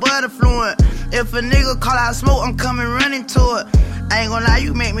got the butter fluent. If a nigga call out smoke, I'm coming running to it. I ain't gonna lie,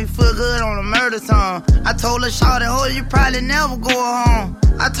 you make me feel good on a murder song. I told her, shawty, oh, you probably never go home.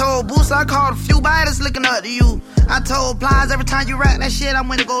 I told Boost, I called a few bodies looking up to you. I told Plies, every time you rap that shit, I'm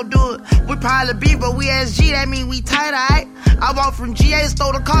gonna go do it. We probably beef, but we SG, that mean we tight, alright? I walk from GA,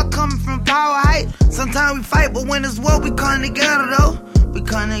 stole the car coming from Power Height. Sometimes we fight, but when it's war, we come together, though. We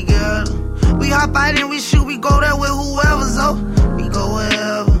come together. We hop out and we shoot, we go there with whoever's, though. We go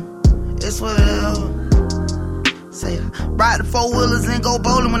wherever. It's whatever. Say, ride the 4-wheelers and go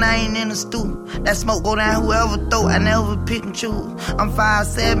bowling when I ain't in the stool. That smoke go down, whoever throw, I never pick and choose. I'm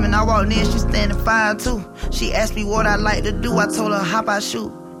 5'7", I walked in, she standing 5'2". She asked me what I like to do, I told her, hop out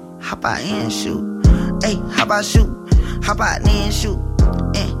shoot. Hop out and shoot. Hey, how about shoot? Hop out and shoot.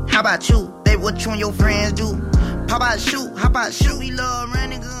 How about you? Baby, what you and your friends do? How about shoot? How about shoot? We love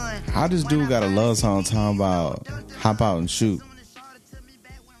running gun. How this dude got a love song talking about hop out and shoot?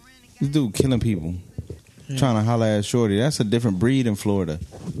 This dude killing people. Trying to holler at shorty. That's a different breed in Florida.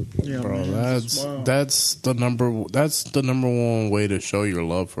 Yeah, Bro, man, that's the number one way to show your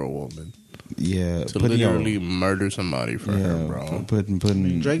love for a woman. Yeah, To literally murder somebody for her, bro.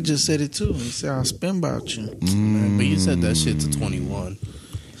 Putting Drake just said it too. He said, I'll spin about you. But you said that shit to 21.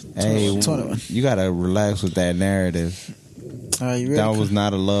 Hey, 21. you gotta relax with that narrative. right, you ready? That was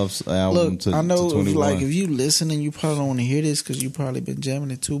not a love album Look, to I know to 21. if you listening, you probably don't want to hear this because you probably been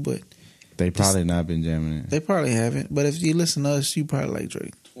jamming it too, but They probably not been jamming it. they probably haven't. But if you listen to us, you probably like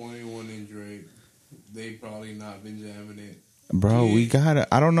Drake. 21 and Drake, they probably not been jamming it. Bro, we gotta.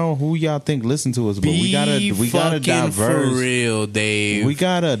 I don't know who y'all think listen to us, but we gotta fucking diverse. for real, Dave. We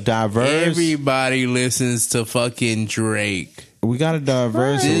gotta diverse. Everybody listens to fucking Drake. We got a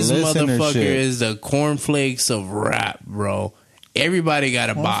diverse This listenership. motherfucker is the cornflakes of rap, bro. Everybody got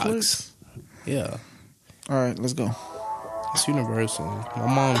a box. Yeah, All right, let's go. it's universal. My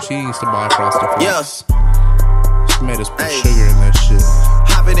mom, she used to buy Frosted Flakes. Yes. She made us put Hey. sugar in that shit.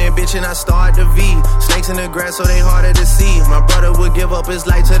 Hopping in, bitch, and I start the V. Snakes in the grass, so they harder to see. My brother would give up his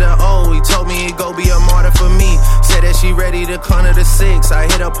life to the O. He told me he'd go be a martyr for me. Said that she ready to corner the 6. I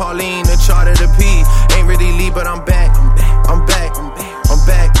hit up Pauline to charter the P. Ain't really leave, but I'm back. I'm back. I'm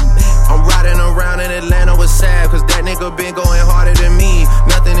back. I'm riding around in Atlanta with Sav, cause that nigga been going harder than me.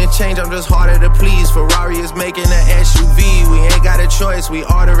 Nothing to change, I'm just harder to please. Ferrari is making an SUV. We ain't got a choice, we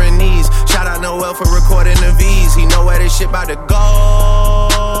ordering these. Shout out Noel for recording the V's. He know where this shit about to go.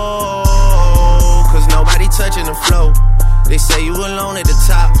 Cause nobody touching the flow. They say you alone at the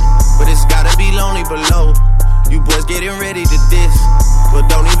top, but it's gotta be lonely below. You boys getting ready to diss, but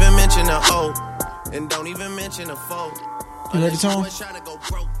don't even mention the O. And don't even mention the foe. You ready, Tom?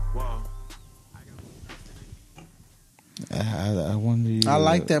 I wonder. You, I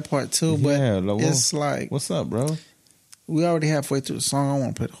like that part too, but Yeah, like, it's like what's up, bro? we already halfway through the song. I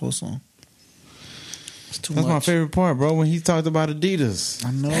want to play the whole song. It's too That's much. my favorite part, bro. When he talked about Adidas.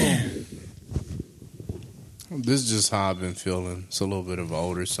 I know. This is just how I've been feeling. It's a little bit of an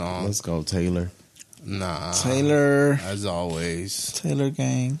older song. Let's go, Taylor. Nah, Taylor as always,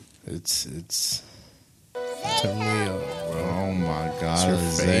 gang. it's turn me up, bro. Oh my God, your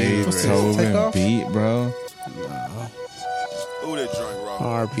favorite? Take Zaytoven off? beat, bro. Who that drink, Rob?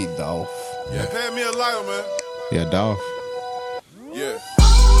 R.P. Dolph. Yeah, pay me a lighter, man. Yeah, Dolph. Yeah.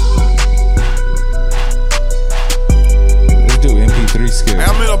 Let's do MP3 skill. Hey,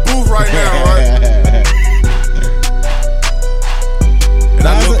 I'm in a booth right now, right? And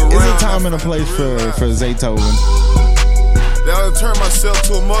I look It's around. a time and a I place realize for Zaytoven. that I turn myself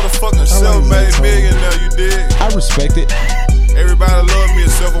to a motherfucking self-made Zaytoven. millionaire, you dig? I respect it. Everybody love me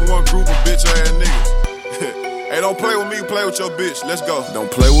except for one group of bitch ass niggas. Hey, don't play with me, play with your bitch. Let's go. Don't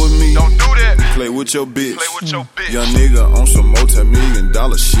play with me. Don't do that. Play with your bitch. Play with your bitch. Young nigga on some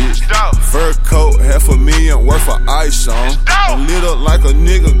multi-million-dollar shit. Fur coat, $500,000 worth of ice on. I'm lit up like a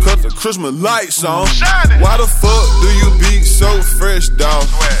nigga, cut the Christmas lights on. Why the fuck do you be so fresh, dawg?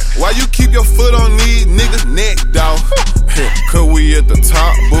 Why you keep your foot on these niggas' neck, dawg? Cause we at the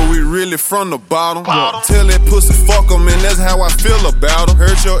top, but we really from the bottom. Tell that pussy fuck 'em, and that's how I feel about 'em.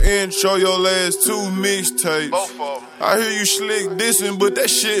 Heard your intro, your last 2 mixtapes. I hear you slick dissing, but that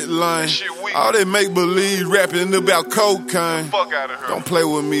shit lame. All that make believe rapping about cocaine. Don't play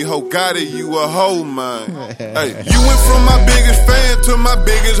with me, ho. Got it, you a hoe, man. Hey, you went from my biggest fan to my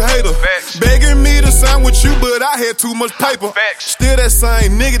biggest hater. Begging me to sign with you, but I had too much paper. Still that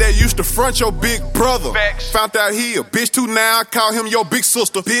same nigga that used to front your big brother. Found out he a bitch too, now I call him your big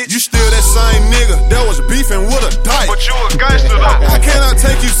sister. Bitch, you still that same nigga that was beefing with a dyke. But you a gangster though. I cannot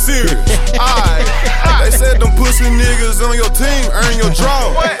take you serious. Alright. They said them pussy niggas on your team earn your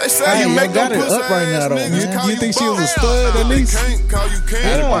draw. They say Hey, you y'all make them got it pussy up right now, ass though, niggas man. call You think she was a boss. stud at least? They can't call you king.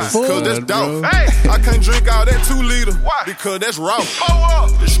 Yeah, Cause that's stud, dope. bro. I can't drink all that 2 liter. Because that's raw.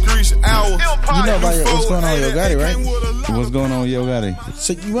 The streets hours. You know about what's going on with Yo Gotti, right? What's going on with Yo Gotti?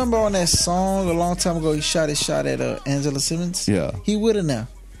 So you remember on that song a long time ago? He shot his shot at Angela Simmons. Yeah. He with her now.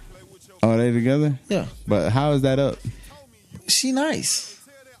 Oh, they together? Yeah, But how is that up? she nice.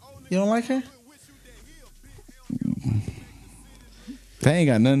 You don't like her? That ain't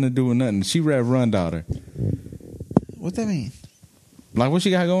got nothing to do with nothing. She Rev Run daughter. What that mean? Like, what she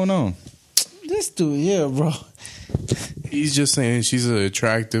got going on? This dude, yeah, bro. He's just saying she's an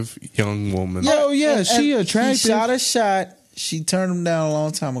attractive young woman. Oh, yeah, and she he attractive. shot a shot. She turned him down a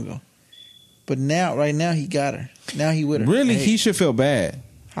long time ago. But now, right now, he got her. Now he with her. Really, Hey, he should feel bad.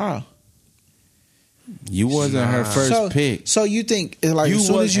 how? You wasn't her first pick. So you think like You as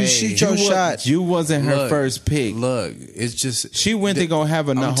soon as you was- shoot your shot, You wasn't her Look, first pick. Look, it's just She went to go have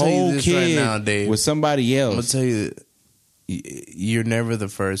a I'ma tell you whole this kid right now, Dave. with somebody I'm gonna else. tell you, you're never the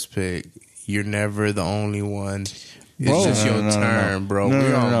first pick. You're never the only one. It's Bro, just no, your no, no, turn, no. bro. No, We're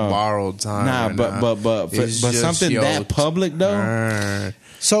no, on no. borrowed time. Nah, right but now. but It's but just something your that public though. turn.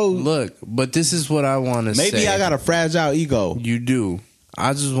 so Look, but this is what I want to say. Maybe I got a fragile ego. You do.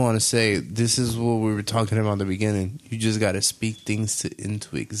 I just want to say this is what we were talking about at the beginning. You just got to speak things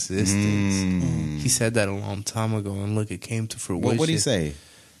into existence. He said that a long time ago, and look, it came to fruition. What did he say?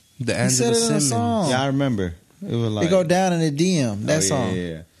 The He Angela said it in a Simmons. song. Yeah, I remember. It was like They go down in the DM. That song.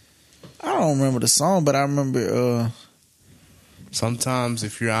 Yeah. I don't remember the song, but I remember. Sometimes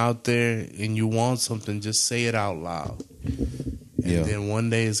if you're out there and you want something, just say it out loud. And then one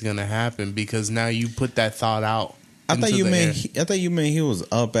day it's gonna happen because now you put that thought out. I thought into you the meant. air. I thought you meant he was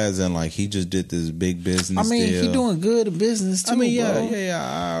up as in like he just did this big business. I mean, deal. he doing good in business too. I mean, yeah, bro.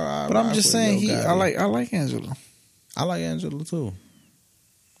 yeah. But I'm rock just with saying, Yo Gotti. I like Angela. I like Angela too.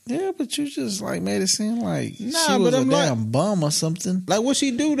 Yeah, but you just like made it seem like Nah, she was but a I'm like- damn bum or something. Like what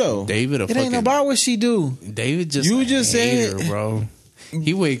she do though? David, It ain't about what she do. David just You just hater, said- bro.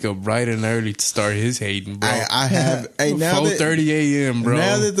 He wake up bright and early to start his hating, bro. I have. Hey, now that 4:30 a.m., bro.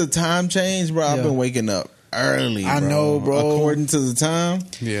 now that the time changed, bro, I've Yeah. been waking up early. I know, bro. According to the time,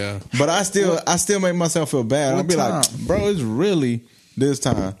 yeah, but I still make myself feel bad. I'll What be time? like, bro, it's really this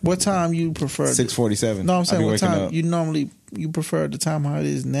time. What time you prefer? 6:47. No, I'm saying I be what waking time up. you normally you prefer the time how it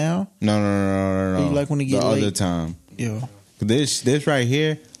is now. No. Or you like when it get the other late? time. Yeah, This right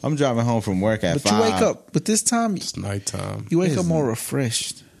here, I'm driving home from work at but 5. you wake up. But this time it's nighttime. you wake It's- up more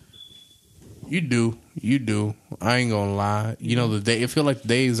refreshed. You do. I ain't gonna lie. You know the day. I feel like the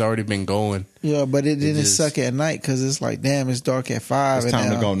day's already been going. Yeah, but it didn't just- suck at night because it's like damn, it's dark at 5. It's and time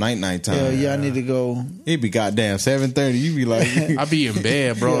to now- go night time. Yeah, I need to go. It be goddamn 7:30. You be like, I be in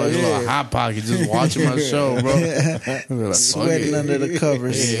bed, bro, like a little hot pocket, just watching my show, bro. I be like, fuck Sweating it. under the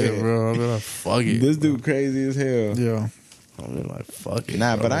covers. Yeah, bro. I be like, fuck it. this dude crazy as hell. Yeah, I be like, fuck it.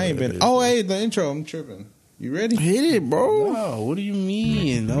 Nah, bro. but I ain't been. Oh, hey, the intro. I'm tripping. You ready? hit it, bro. No, what do you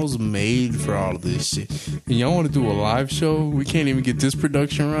mean? That was made for all of this shit. And y'all want to do a live show? We can't even get this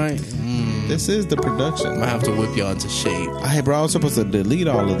production right. This is the I production. might have to whip y'all into shape. Hey, bro, I was supposed to delete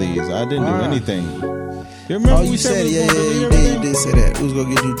all of these. I didn't do Why? anything. You remember Oh, we you said it. we Yeah, was gonna you delete did. You everything? did say that. We was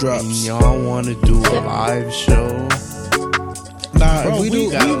gonna get you And drops. y'all want to do a live show? Nah, Bro, if we we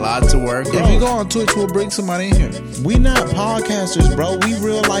do, Got a lot to work if on. we go on Twitch, we'll bring somebody in here. We not podcasters, bro. We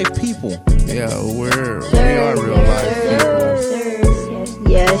real life people. Yeah, we are real life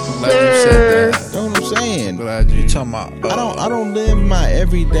people. Yes, Glad you said that. Know what I'm saying? Glad you. Talking about I don't live my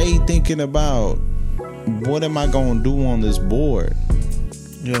everyday thinking about what am I gonna do on this board.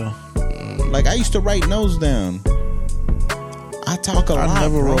 yeah. Like I used to write notes down. I talk a lot. I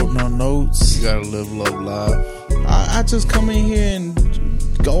never bro. wrote no notes. You gotta live, love, laugh. I just come in here and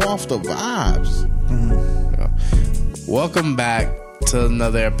go off the vibes. Welcome back to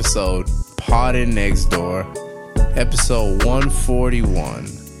another episode, Potted Next Door, episode 141.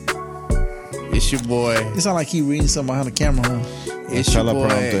 It's your boy. It sound like he reading something behind the camera, huh? It's your boy.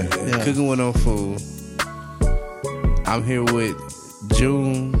 Teleprompter. Yeah. Cooking with no food. I'm here with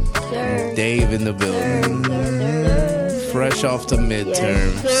June, Dave in the building. Fresh off the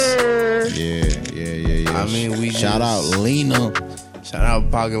midterms. Yeah. I mean, we shout just- out Lena, Shout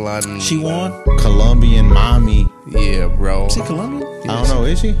out Pocket Line. She won. Colombian mommy. Yeah, bro. She Colombian? I don't know,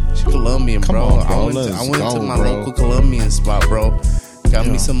 is she? She Colombian, Come bro. on, bro. I went Let's to go, my bro. local Colombian spot, bro. Got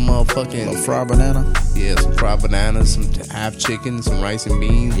me some motherfucking Fried banana. yeah, some fried bananas, some half chicken, some rice and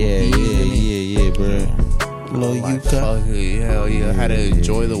beans. Yeah, bro. Little Like, yuca. fuck it, hell yeah. Had to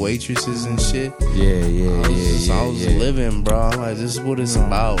enjoy the waitresses and shit. Yeah. I was living, bro. I'm like, this is what it's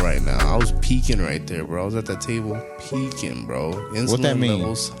about right now. I was peaking right there, bro. I was at that table peaking, bro. Insulin What that mean?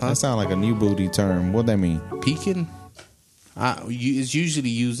 levels, huh? That sound like a new booty term. What that mean? Peaking? It's usually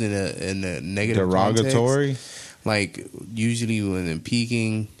used in a negative Derogatory? context. Like, usually when in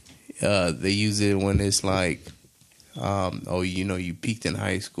peaking, they use it when it's like, you peaked in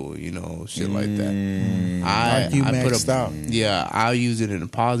high school, shit like that. Like you maxed out. Yeah, I'll use it in a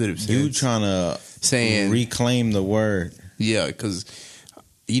positive sense. You trying to saying, reclaim the word. yeah, because,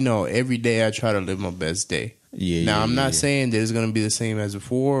 every day I try to live my best day. Yeah. Now, I'm not yeah. saying that it's going to be the same as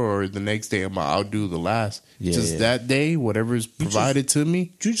before or the next day I'll do the last. Yeah, just yeah. that day, whatever is provided to me,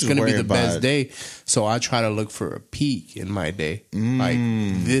 you it's just going to be worry the best about- day. So I try to look for a peak in my day. Like,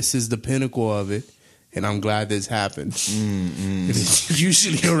 this is the pinnacle of it. And I'm glad this happened. It's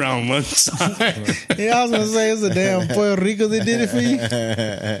usually around lunchtime. Yeah, I was gonna say it's a damn Puerto Rico that did it for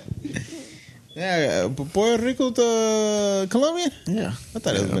you. Yeah, Puerto Rico to Colombian? Yeah, I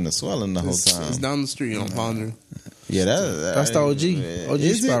thought it was Venezuela the whole time. It's down the street on Ponder. Yeah, that's the OG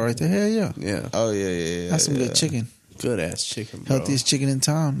Is spot it? right there. Hell yeah, Yeah. Oh, yeah. that's some good chicken. Good ass chicken, bro. Healthiest chicken in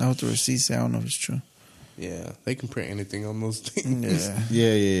town. That was the receipt say. I don't know if it's true. Yeah, they can print anything on those things.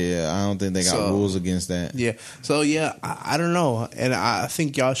 Yeah. Yeah. I don't think they got So- rules against that. Yeah. So yeah, I don't know, and I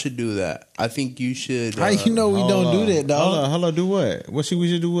think y'all should do that. I think you should. How you know we don't do that, dog? Hold on, do what? We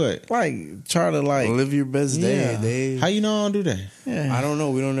should do what? Like try to like. live your best day, Yeah. Dave. How you know I don't do that? Yeah. I don't know.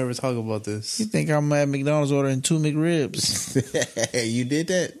 We don't ever talk about this. You think I'm at McDonald's ordering 2 McRibs? You did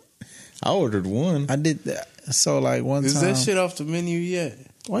that? I ordered one. I did that. So like one Is time. that shit off the menu yet?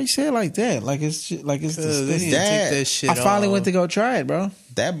 Why you say it like that? Like it's the They need to take Dad, that shit I finally off. went to go try it, bro.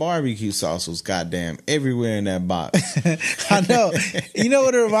 That barbecue sauce was goddamn everywhere in that box. I know. You know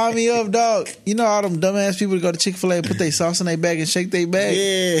what it remind me of, dog? You know all them dumbass people that go to Chick-fil-A and put their sauce in their bag and shake their bag?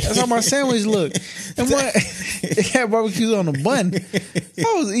 Yeah. That's how my sandwich look. And what? It had barbecues on the bun.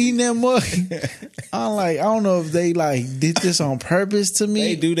 I was eating that mug. I'm like, I don't know if they like did this on purpose to me.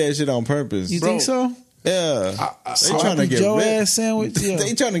 They do that shit on purpose. You Bro. think so? Yeah. They trying to Sloppy get Joe rid. ass sandwich. Yeah.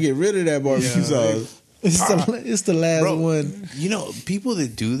 They trying to get rid of that barbecue sauce. It's the last Bro, one. you know, people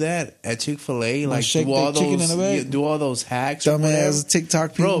that do that at Chick-fil-A, like shake do all their chicken those, in the bag? do all those hacks, or whatever. Dumbass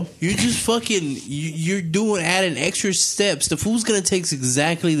TikTok people. Bro, you're just fucking. You're doing adding extra steps. The food's gonna taste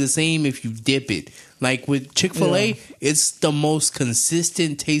exactly the same if you dip it. Like with Chick-fil-A, Yeah. it's the most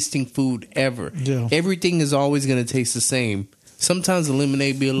consistent tasting food ever. Yeah. Everything is always gonna taste the same. Sometimes the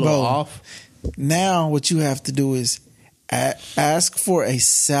lemonade be a little Bro. off. Now what you have to do is ask for a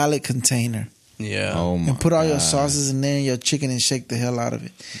salad container. Yeah. Oh my And put all your God. sauces in there and your chicken and shake the hell out of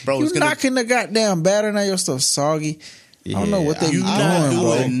it. Bro, you it's gonna- knocking the goddamn batter, now your stuff soggy. I don't know what they Yeah, be You doing, not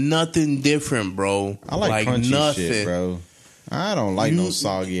bro. doing nothing different, bro. I like crunchy nothing. shit, bro. I don't like no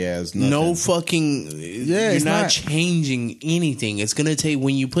soggy ass nothing. No fucking. Yeah, you're it's not not. changing anything. It's gonna take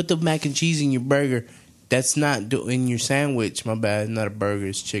when you put the mac and cheese in your burger. That's not in your sandwich. My bad. Not a burger.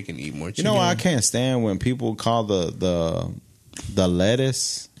 It's chicken. Eat more You chicken. know why I can't stand when people call the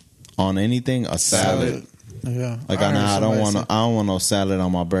lettuce on anything a salad. Yeah. Like heard I don't somebody want say- I don't want no salad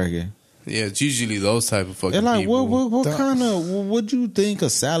on my burger. Yeah, it's usually those type of fucking They're like, people. what Don't- kind of what do you think a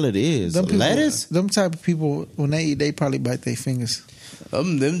salad is? Them people- Lettuce? Them type of people, when they eat, they probably bite their fingers.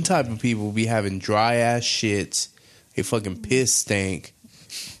 Them type of people be having dry ass shits. They fucking piss stink.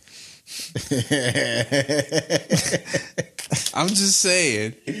 I'm just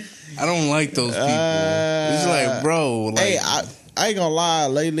saying. I don't like those people. It's like, bro. Like, Hey, I ain't gonna lie.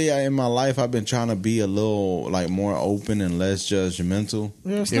 Lately, in my life, I've been trying to be a little like more open and less judgmental.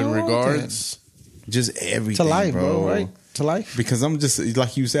 There's in nothing wrong with regards, Just that. everything, to life, bro, right? To life. Because I'm just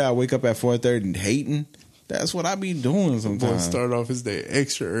like you said. I wake up at 4:30 and hating. That's what I be doing boy sometimes. start off his day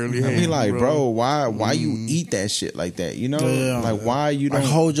extra early. I be hating, like, bro, why you eat that shit like that? You know, Yeah. like why you Like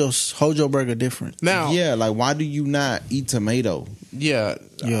don't? hold your burger different. Now, Yeah, like why do you not eat tomato? yeah,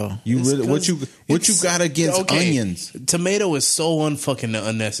 Yeah. You It's really what you 'cause got against okay, onions? Tomato is so unfucking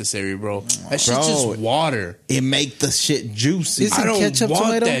unnecessary, bro. That shit's Bro. just water. It make the shit juicy. Is I it don't ketchup want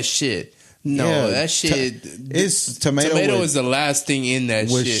tomato? that shit. No, Yeah, that shit. it's tomato Tomato with- is the last thing in that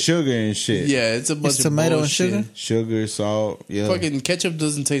with shit. sugar and shit. Yeah, it's a bunch of tomato and bullshit. sugar? Sugar, salt, yeah. Fucking ketchup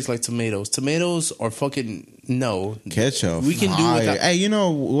doesn't taste like tomatoes. Tomatoes are fucking no. ketchup. We can do Fire. without- Hey, you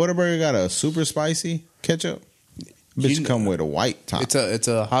know Whataburger got a super spicy ketchup? Bitch You- come with a white top. It's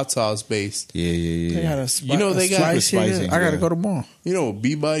a hot sauce based. yeah, They got yeah. a You know they got- slice here. Spicy, I gotta yeah. go tomorrow. You know,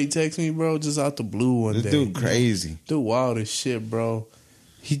 B-Body texted me, bro, just out the blue one This day. dude crazy. Dude, wild as shit, bro.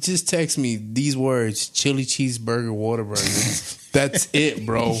 He just texted me these words: chili cheeseburger, Whataburger. That's it,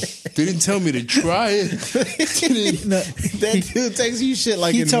 bro. Didn't tell me to try it. That dude takes you shit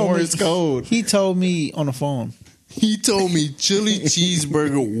like He in told me- Morse code. He told me on the phone. He told me chili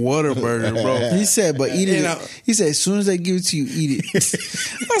cheeseburger, Whataburger, bro. He said, but eat And it. I- He said, as soon as they give it to you, eat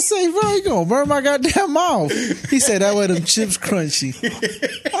it. I say, bro, you gonna burn my goddamn mouth. He said, that way them chips crunchy.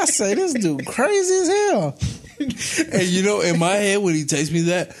 I say, this dude crazy as hell. And you know, in my head when he texted me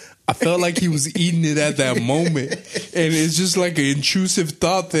that, I felt like he was eating it at that moment, and it's just like an intrusive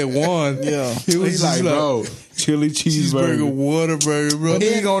thought that won. Yeah. it was He's just like, bro, chili cheeseburger, cheeseburger. Whataburger, bro. He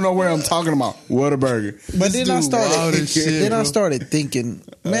ain't gonna know where I'm talking about. Whataburger. But This then I dude wild started. as shit, then I bro. started thinking,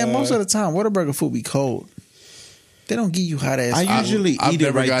 man, most of the time, Whataburger food be cold. They don't give you hot ass. I food. usually I've eat it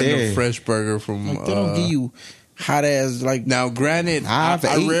never right gotten there. a fresh burger from. Like, they don't give you hot ass like. Now, granted, I've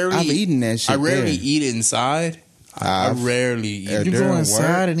eaten that shit I rarely there. eat inside. I I've- rarely eat Yeah, You during go work.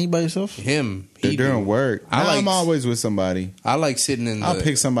 inside and eat by yourself. him. He During do. work. I like- I'm always with somebody. I like sitting in the, I'll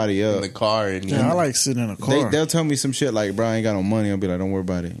pick somebody in up. the car and Yeah, I like sitting in a car. They'll tell me some shit like, bro, I ain't got no money. I'll be like, don't worry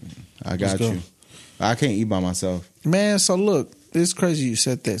about it. I got go. you. I can't eat by myself. Man, so look, it's crazy you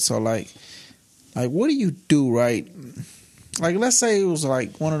said that. So like what do you do, right? Like, let's say it was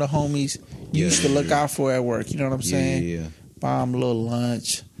like one of the homies you used to look out for at work. You know what I'm saying? Yeah. Buy him a little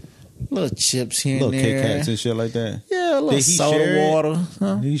lunch, Little chips here little and Kit there. Kats and shit like that. Yeah, a little Did he share soda it? water.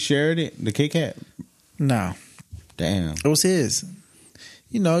 Huh? He shared it. The Kit Kat. No, Damn. it was his.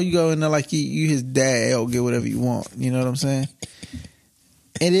 You know, you go in there like you his dad, get whatever you want. You know what I'm saying?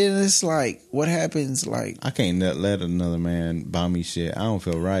 And then it's like, what happens? Like, I can't let another man buy me shit. I don't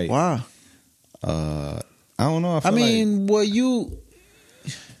feel right. wow. I don't know. I mean, well, you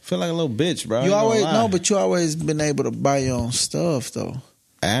feel like a little bitch, bro. I you ain't gonna always lie. no, but you always been able to buy your own stuff though.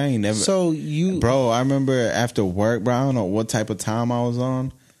 I ain't never. So you, Bro, I remember after work, bro, I don't know what type of time I was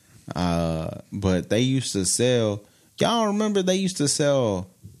on, but they used to sell, y'all remember they used to sell,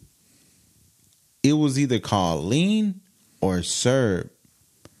 it was either called Lean or Serb.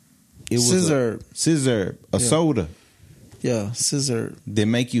 It was Scissor, a soda yeah, scissor, that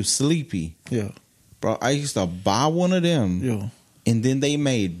make you sleepy. yeah, Bro, I used to buy one of them, yeah. and then they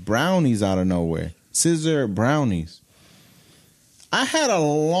made brownies out of nowhere. Scissor brownies. I had a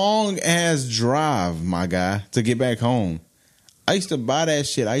long ass drive, my guy, to get back home. I used to buy that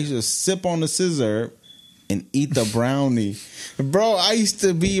shit. I used to sip on the scissor and eat the brownie. Bro, I used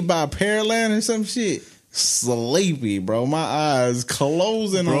to be by Pearland or some shit. Sleepy, bro. My eyes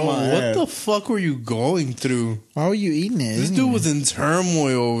closing Bro, on my what ass. the fuck were you going through? Why were you eating it? This dude was in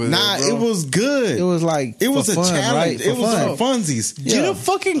turmoil over there. Nah, bro. it was good. It was like It was for a fun, challenge. right? It For was fun. for funsies. Get a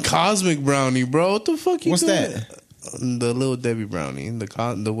fucking cosmic brownie, bro. What the fuck you What's doing? that? The little Debbie brownie,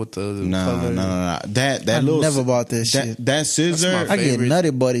 the with the No. color. That I little never bought that shit. That scissor. That's my I get favorite. Nutty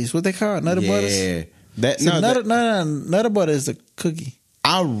Buddies. What they call it? Nutty Butters? Yeah. That So no, Nutter Butter is a cookie.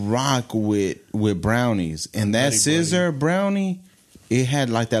 I rock with brownies, and that Nutty scissor brownie, it had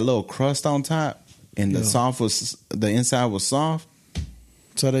like that little crust on top, and the inside was soft.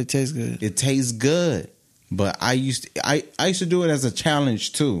 So they taste good. It tastes good, but I used to do it as a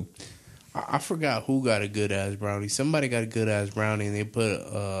challenge too. I forgot who got a good ass brownie. Somebody got a good ass brownie, and they put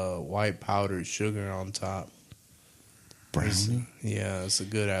white powdered sugar on top. Brownie. Yeah, it's a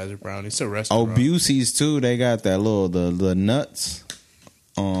good ass brownie. It's a Oh, restaurant. Busey's too. They got that little the nuts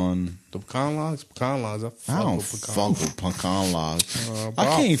on. The pecan logs. I don't fuck with pecan logs. Bro, I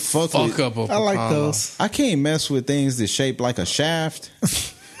can't fuck with. up a I like pecan those. I can't mess with things that shape like a shaft.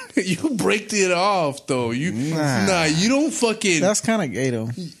 log. You break it off though. Nah. You don't fucking. That's kind of gay though.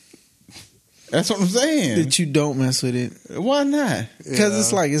 That's what I'm saying. That you don't mess with it Why not, because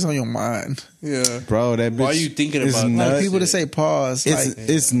it's like it's on your mind. Yeah, bro? That bitch. Why are you thinking is about that? nut- Like people that say pause,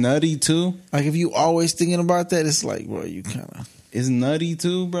 It's nutty too. like if you always thinking about that, it's like, bro, you kind of It's nutty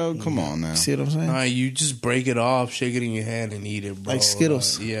too, bro. Come on now. see what I'm saying? Nah, you just break it off, shake it in your hand, and eat it, bro. Like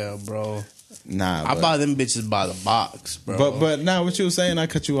Skittles. Yeah, bro. Nah, I buy them bitches by the box, bro. but now what you were saying? I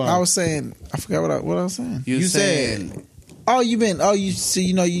cut you off. I was saying, I forgot what I was saying. you said- You see,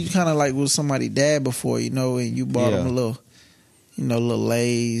 you kind of like with somebody dad before, and you bought them a little, little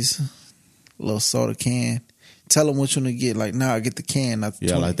Lay's, a little soda can. Tell them which one to get. Like, nah, get the can, not the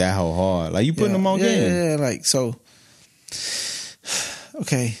 20. like that whole hard. Like you putting them on game. Yeah, like so.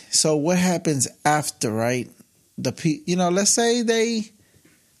 Okay, so what happens after, right? Let's say they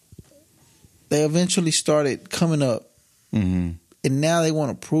eventually started coming up, Mm-hmm. and now they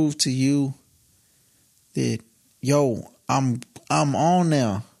want to prove to you that, yo, I'm on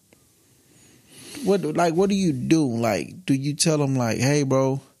now. What do you do? Like, do you tell them like, hey,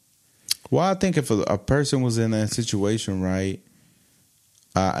 bro? Well, I think if a person was in that situation, right,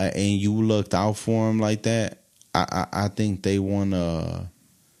 and you looked out for them like that, I think they looking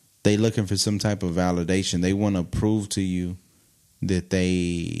for some type of validation. They want to prove to you that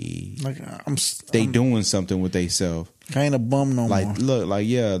they doing something with themselves. I ain't a bum no Like, more. look, like,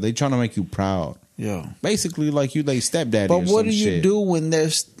 yeah, they trying to make you proud. Yeah. Basically, like you, they stepdaddy. But or what some do you shit. do when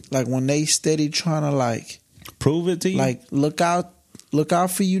there's like when they steady trying to like Prove it to you. like look out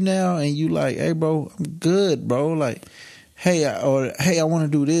for you now, and you like, hey, bro, I'm good, bro. Like, hey, I want to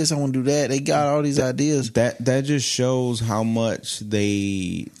do this, I want to do that. They got all these ideas. That just shows how much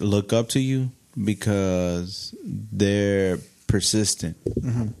they look up to you because they're persistent.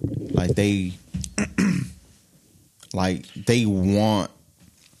 Mm-hmm. Like they want.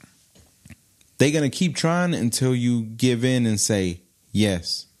 They're gonna keep trying until you give in and say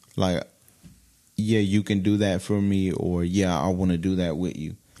yes. Like, yeah, you can do that for me, or yeah, I want to do that with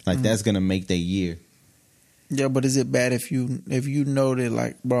you. Like that's gonna make their year. Yeah, but is it bad if you know that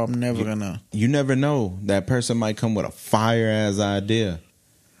like, bro, I'm never gonna. You never know. That person might come with a fire ass idea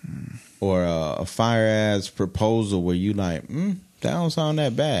or a fire ass proposal where you like, that don't sound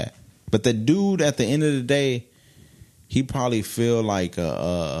that bad. But the dude at the end of the day, he probably feel like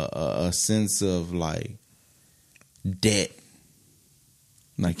a sense of like debt.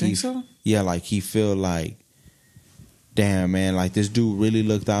 Like Think so? Yeah, like he feel like, damn, man, like this dude really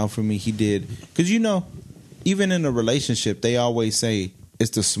looked out for me. He did. Because, you know, even in a relationship, they always say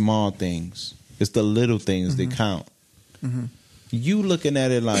it's the small things. It's the little things that count. Mm-hmm. You looking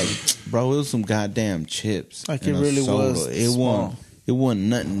at it like, bro, it was some goddamn chips. Like and it a really soda. was It small. wasn't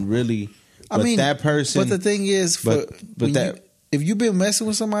nothing really. I But mean, that person. But the thing is, if you've been messing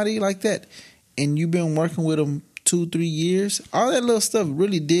with somebody like that, and you've been working with them 2-3 years, all that little stuff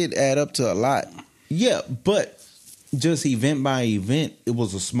really did add up to a lot. Yeah, but just event by event, it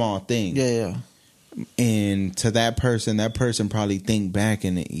was a small thing. Yeah. And to that person probably think back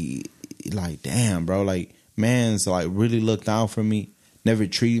and like, damn, bro, like, man's like really looked out for me, never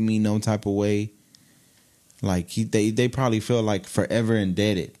treated me no type of way. Like they probably feel like forever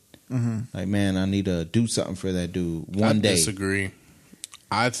indebted. Mm-hmm. Like, man, I need to do something for that dude I one day. disagree.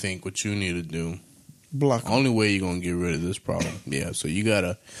 I think what you need to do, Block 'em. only way you're gonna get rid of this problem. Yeah, so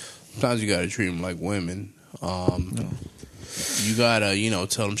sometimes you gotta treat them like women. You gotta,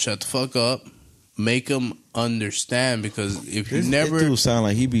 tell them shut the fuck up, make them understand, because if you This dude sound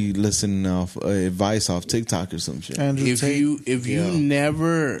like he be listening off advice off TikTok or some shit. Andrew if Tate. you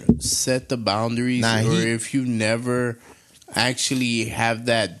never set the boundaries, or if you never actually have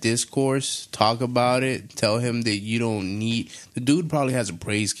that discourse, talk about it, tell him that you don't need. The dude probably has a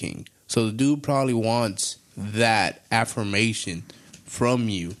praise king, so the dude probably wants that affirmation from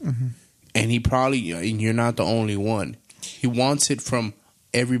you, and he probably, and you're not the only one. He wants it from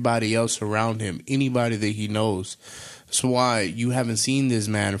everybody else around him, anybody that he knows. That's why you haven't seen this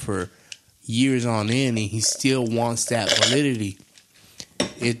man for years on end, and he still wants that validity.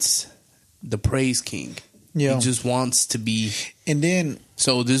 It's the praise king. Yeah. He just wants to be. And then,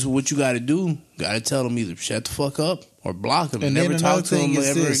 So this is what you got to do. Got to tell him either shut the fuck up or block him and And never then talk another to him thing is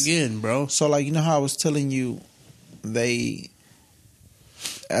ever this. again, bro. so like, you know how I was telling you,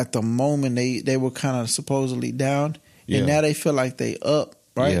 at the moment they were kind of supposedly down, Yeah. and now they feel like they up,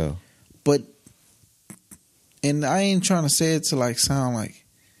 right? Yeah. But, and I ain't trying to say it to like sound like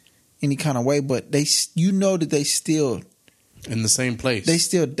any kind of way, but that they still In the same place.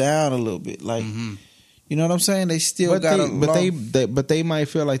 down a little bit, like, Mm-hmm. you know what I'm saying? They still But got they might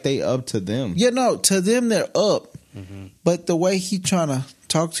feel like they up to them. yeah, no, to them they're up, Mm-hmm. but the way he trying to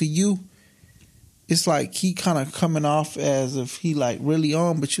talk to you, it's like he kind of coming off as if he like really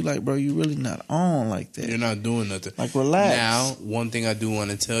on, but you like, bro, you really not on like that. You're not doing nothing. Like, relax. Now, one thing I do want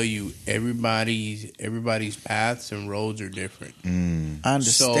to tell you: everybody's paths and roads are different. I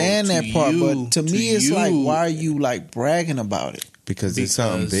understand So, that to part, you- but to me, it's you- like, why are you like bragging about it? Because it's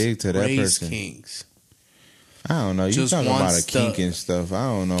something Because big to that praise person. Kings. I don't know. You Just talking about a wants kink the- and stuff. I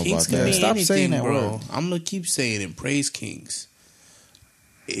don't know Kings about can be that. Stop anything, saying that bro. word. I'm gonna keep saying it. Praise kings.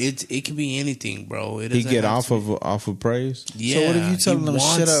 It can be anything, bro. It He doesn't get have off to of praise. be- So what if Yeah, you tell he them to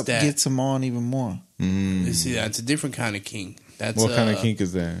shut wants up, that. gets them on even more? See, that's a different kind of king. That's What kind of kink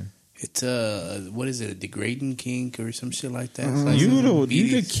is that? It's what is it? A degrading kink or some shit like that. It's Mm-hmm. like You some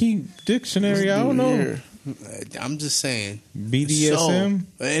the kink dictionary. I don't know. Yeah. I'm just saying. BDSM.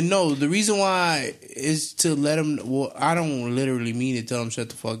 So, and no, the reason why is to let them. Well, I don't literally mean to tell them shut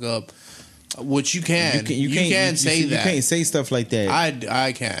the fuck up. Which you can. You can say that. You can't say stuff like that.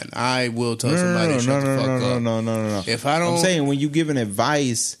 I can. I will tell somebody shut the fuck up. No. If I don't, I'm saying when you giving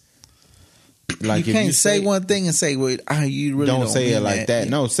advice, like You if can't you say one thing and say, "Well, you really don't say mean it like that.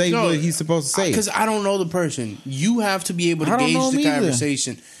 No, say No, what he's supposed to say. because I don't know the person. You have to be able to I don't gauge know the him either.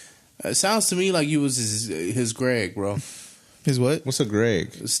 conversation. It sounds to me like you was his Greg, bro, Is what? What's a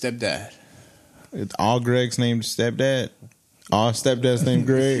Greg? stepdad. All Greg's named stepdad. All stepdads named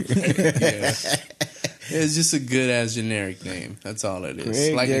Greg. Yeah. It's just a good ass generic name. That's all it is.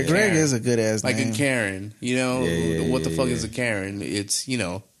 Greg, Like yeah, a Greg Karen. is a good ass Like name. a Karen. You know what the fuck is a Karen? It's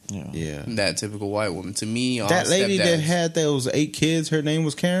Yeah. that typical white woman. To me, all That lady that stepdads- had those 8 kids, her name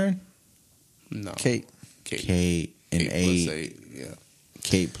was Karen? no Kate. Kate and Kate 8. plus 8. Yeah.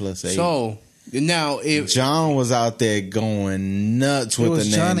 Kate plus 8. So now if John was out there going nuts It with was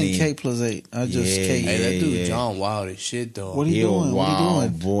the John nanny. and K plus 8. I just Yeah, Kate. hey, that dude yeah. John wild as shit though. What he He a doing? What he wild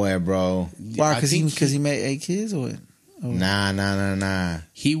doing? boy, bro. Why? I Because think he made 8 kids or what? Nah.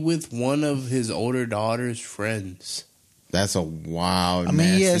 He with one of his older daughter's friends. That's a wild, I mean,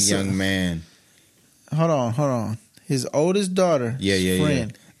 nasty yes, young man. Hold on. His oldest daughter. Yeah.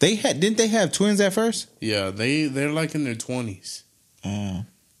 Friend. Didn't they have twins at first? Yeah, they're like in their 20s. Oh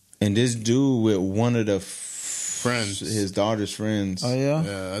And this dude with one of the Friends. his daughter's friends. yeah. Yeah,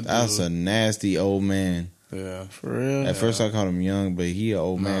 that That's dude- a nasty old man. yeah. For real. At first I called him young, but he an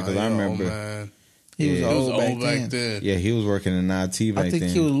old man because Nah, I he remember. old man. He was Yeah. He was old, back, then. Yeah, he was working in IT back I think then.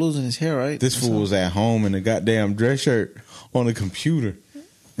 he was losing his hair, right? This fool was at home in a goddamn dress shirt on the computer.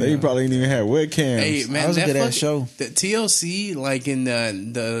 They probably didn't even have webcams. Hey man, That was a good ass fucking- show. The TLC, like in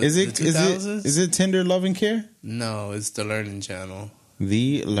the Is it the 2000s? is it Tender Loving Care? No, it's the Learning Channel.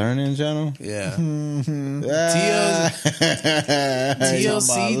 The Learning Channel? Yeah. TLC,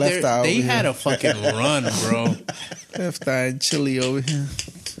 TLC, left eye they over had here. a fucking run, bro. Left eye and chili over here.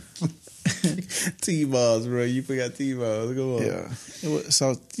 T-Balls, bro. You forgot T-Balls. Come on. Yeah.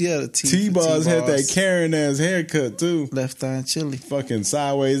 So yeah, the T-Balls had that Karen ass haircut too. left eye and chili. Fucking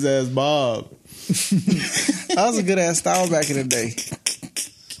sideways ass bob. That was a good ass style back in the day.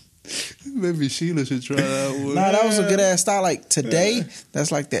 Maybe Sheila should try that one. Nah, that was a good ass style. Like today,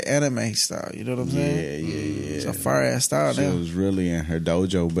 that's like the anime style. You know what I'm saying? Yeah. It's a fire ass style She now. was really in her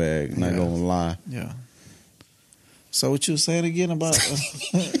dojo bag. Not Yeah. gonna lie. Yeah. So what you was saying again about?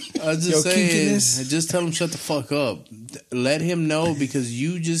 I was Yo, just saying, kinkiness? just tell him shut the fuck up. Let him know because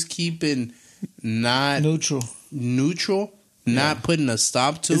you just keeping not Neutral. neutral, not putting a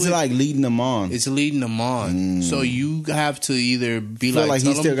stop to It's it. like leading them on. It's leading them on. So you have to either be Feel like, like he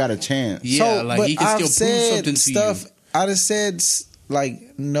tell him- still got a chance. yeah, So, like but he can I've still prove said something to stuff. I just said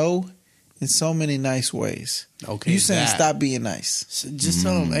like no in so many nice ways. you. Okay, You saying that. stop being nice? So just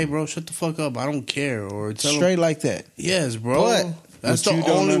tell him, hey, bro, shut the fuck up. I don't care. Or tell him, Straight like that. yes, bro. But that's what the you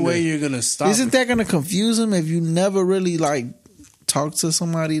don't only way under- you're gonna stop. Isn't that going to confuse him if you never really like talk to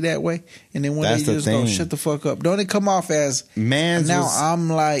somebody that way, and then when That's they the just go thing. shut the fuck up? Don't it come off as Man's now was, I'm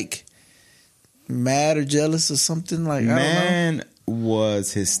like mad or jealous or something? Like I don't know. man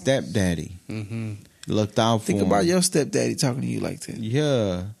was his stepdaddy. Mm-hmm. Looked out for Think him. about your stepdaddy talking to you like that.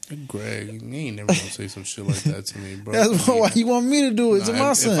 Yeah. Greg, you ain't never gonna say some shit like that to me, bro. That's why you want me to do it to Nah,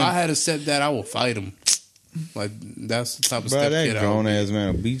 my if son. I had a stepdad, I will fight him. Like that's the type of Bro, step that kid I grown would be. ass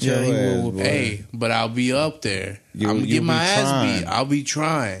man will beat Yeah, your he will ass, whoop boy. Hey, but I'll be up there. You- I'm gonna you'll get my be ass trying. beat. I'll be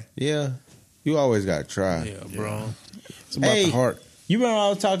trying. Yeah. You always gotta try. Yeah, bro. It's about Hey. the heart. You remember I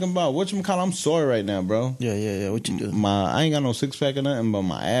was talking about whatchamacallit? I'm sore right now, bro. Yeah. What you do? I ain't got no six pack or nothing, but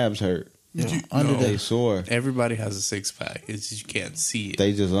my abs hurt. Under They the sore. Everybody has a six pack. It's just you can't see it.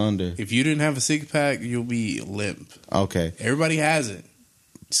 They just under. If you didn't have a six pack, you'll be limp. Okay. Everybody has it.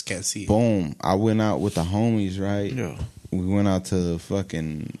 Just can't see it. Boom. I went out with the homies, right? yeah. We went out to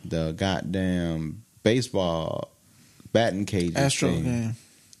the goddamn baseball batting cages. Astro thing. game.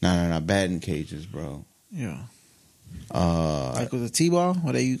 No, batting cages, bro. Yeah. Uh, Like with a T-ball,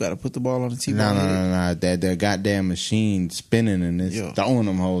 where you got to put the ball on the T-ball. no. That goddamn machine spinning and it's Yeah. throwing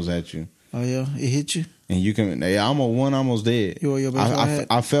them hoes at you. Oh yeah, it hit you. And you can, one almost dead. You wore your baseball hat?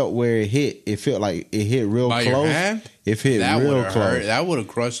 I felt where it hit. It felt like it hit real By close. your hand? It hit That real would have close. hurt. That would have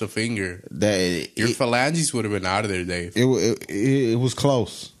crushed a finger. That Your it, phalanges would have been out of there, Dave. it was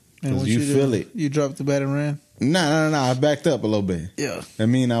close. And 'Cause what you did? feel it. You dropped the bat and ran. No. I backed up a little bit. Yeah. I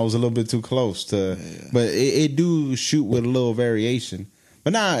mean, I was a little bit too close to, Yeah. but it do shoot with a little variation.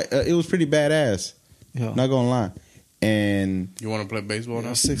 But it was pretty badass. Yeah. Not gonna lie. And You want to play baseball now?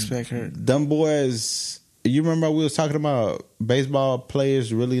 No six pack hurt. them boys, you remember we was talking about baseball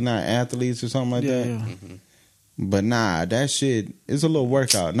players really not athletes or something like that. Yeah. But nah, that shit is a little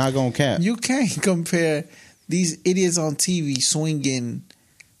workout. Not gonna cap. You can't compare these idiots on TV swinging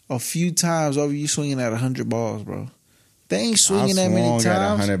a few times over you swinging at 100 balls, bro. They ain't swinging that many swung at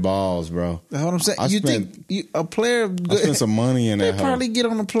times. 100 balls, bro. That's what I'm saying. I You spent- think a player I spent some money in they that. hoe. probably get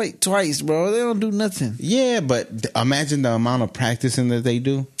on the plate twice, bro. They don't do nothing. Yeah, but imagine the amount of practicing that they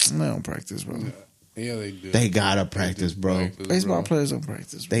do. They don't practice, bro. Yeah, they do. They gotta practice, bro. Baseball players don't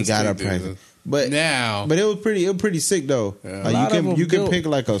practice. Bro. They gotta do. practice. But Now, But it was pretty sick though. Yeah. Like, A lot of them you can built- pick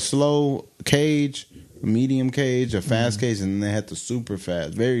like a slow cage, a medium cage, a fast cage, and then they had the super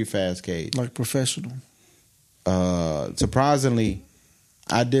fast, very fast cage. Like professional. Surprisingly,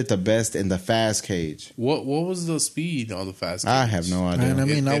 I did the best in the fast cage. what was the speed on the fast? I games? have no idea. Man, I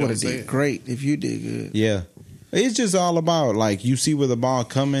mean, They I don't would have say did it. great if you did good. Yeah. It's just all about like you see where the ball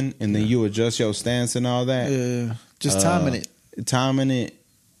coming and then you adjust your stance and all that. Yeah, just timing it. Timing it,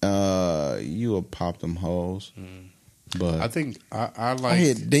 you will pop them holes. But I think I I like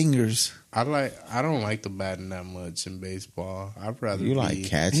hit dingers. I don't like the batting that much in baseball. I'd rather you be, like He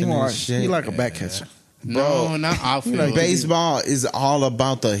catching more and like, shit. he like a back catcher. No, not outfield. Baseball is all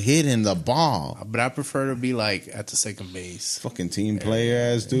about the hitting the ball. But I prefer to be like at the second base. Fucking team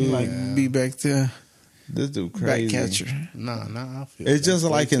player ass He dude. like be back there, This dude back crazy. catcher. Nah, not outfield. It's just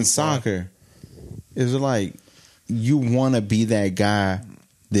That's like way in too far. soccer. It's like you want to be that guy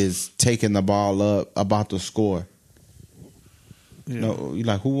that's taking the ball up about to score. Yeah. No, you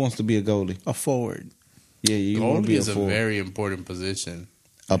like who wants to be a goalie? A forward. Yeah, you want to Goalie be is a forward. very important position.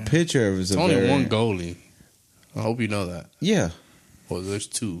 A pitcher is It's a only very one goalie. I hope you know that. Yeah, Well, there's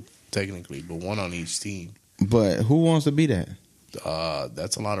two technically, but one on each team. but who wants to be that?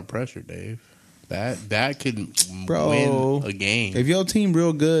 That's a lot of pressure, Dave. That could Bro, win a game. If your team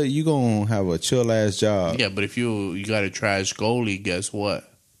real good, you gonna have a chill ass job. Yeah, but if you got a trash goalie, guess what?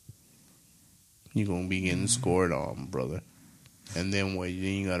 You're gonna be getting scored on, brother. And then what? Then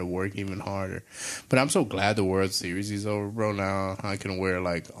you got to work even harder. But I'm so glad the World Series is over, bro. Now I can wear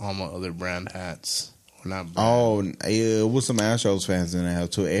like all my other brand hats. Or not brand. Oh, yeah, with some Astros fans in the house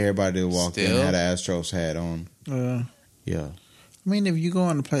too. Everybody that walked in Still? had an Astros hat on. Yeah, I mean, if you go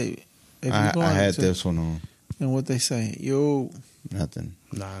on to play, if I you go on had to, this one on. and what they say, yo, Nothing.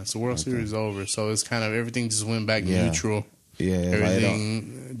 Nah, it's the World Series over, so it's kind of everything just went back Yeah. neutral. Yeah,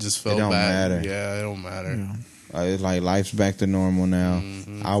 Everything just felt don't bad. matter. Yeah, it don't matter. yeah. It's like life's back to normal now.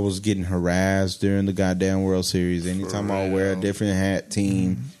 Mhm. I was getting harassed during the goddamn World Series. Anytime I wear a real. different hat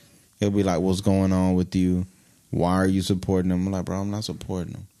team, he'll be like, "What's going on with you? Why are you supporting them?" I'm like, "Bro, I'm not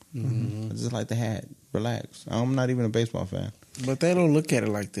supporting them. Mhm. I just like the hat. Relax. I'm not even a baseball fan." But they don't look at it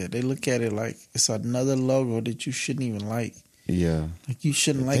like that. They look at it like it's another logo that you shouldn't even like. Yeah, Like you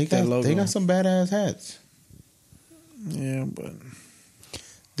shouldn't they like got that logo. they got some badass hats. Yeah, but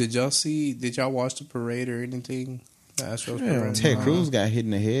Did y'all watch the parade or anything? The Astros Yeah, parade? Ted Cruz got hit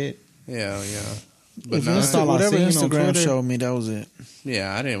in the head. Yeah. But if now, That's all I whatever seen on Instagram Twitter. showed me, that was it.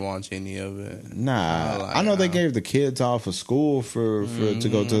 yeah, I didn't watch any of it. Nah, I I know they like- gave the kids off of school for to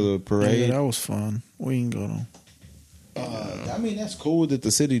go to the Yeah, parade. that was fun. We can go though. I mean, that's cool that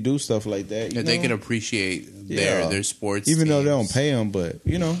the city do stuff like that. That they can appreciate Yeah. their sports, even though they don't teams. pay them, but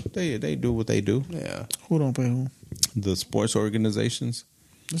you know they do what they do. Yeah, Who don't pay who? The sports organizations.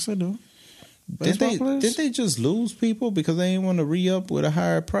 Yes, I do. Did Baseball players? they just lose people because they didn't want to re up with a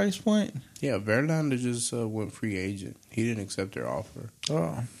higher price point? yeah. Verlander just went free agent. He didn't accept their offer.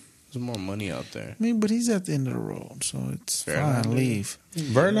 Oh, There's more money out there. I mean, but he's at the end of the road, so it's Verlander. fine. Leave.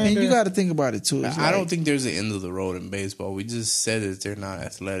 Verlander. And you got to think about it too. It's I like- don't think there's an end of the road in baseball. We just said that they're not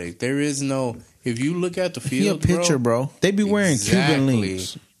athletic. There is no. If you look at the he a field, pitcher, bro. they be wearing Exactly. Cuban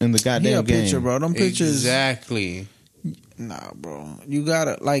links in the He goddamn a game. pitcher, bro. Them pitchers. Exactly. Nah, bro. You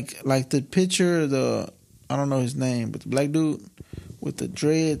gotta like the pitcher. I don't know his name, but the black dude with the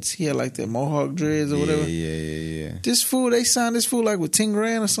dreads. He had like that mohawk dreads or whatever. Yeah. This fool, they signed this fool like with 10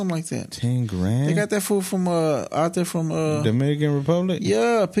 grand or something like that. 10 grand. They got that fool from out there from Dominican Republic.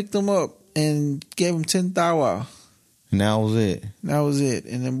 yeah, picked him up and gave him 10,000. And that was it. That was it.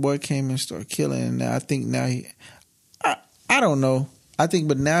 And then boy came and started killing. And now I think now I don't know. I think,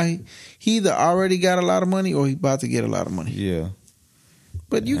 but now he either already got a lot of money or he about to get a lot of money. Yeah.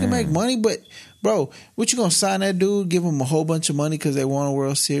 But you can make money. But bro, what you gonna sign that dude? Give him a whole bunch of money because they won a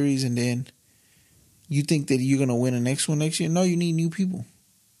World Series, and then you think that you're gonna win the next one next year? No, you need new people.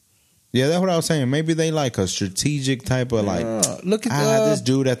 Yeah, that's what I was saying. Maybe they like a strategic type of like, look at this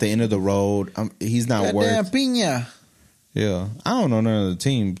dude at the end of the road. He's not that worth. damn Pina. Yeah, I don't know none of the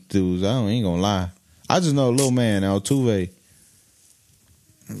team dudes. Ain't gonna lie. I just know a little man, Altuve,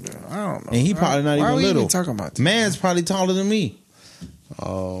 I don't know. and he probably not Why even are we little. even talking about that? Man's probably taller than me.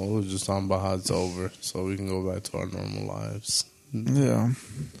 Oh, we were just talking about how it's over, so we can go back to our normal lives. Yeah.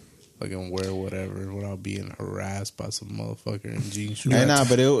 I can wear whatever without being harassed by some motherfucker in jean shorts. Hey, nah,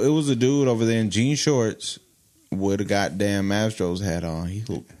 but it was a dude over there in jean shorts with a goddamn Astros hat on. He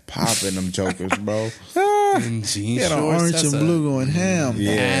was popping them jokers, bro. In jean He had an shorts, orange that's and a blue going ham.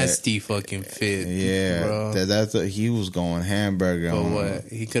 Yeah. nasty fucking fit. Yeah, bro. he was going hamburger But on. what?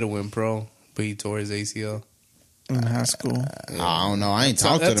 He could have went pro, but he tore his ACL. In high school. I don't know. I ain't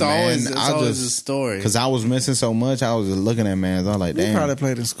talked to That's the man. always, that's I always a just story. because I was missing so much. I was just looking at man. I was like, He damn. probably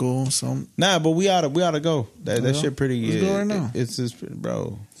played in school. So Nah, but we oughta go. That Yeah. shit pretty Let's good. go right now. It's just,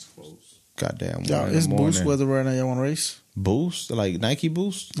 bro. Goddamn. y'all, 1 in it's the morning. boost weather right now. Y'all want to race? Boost? Like Nike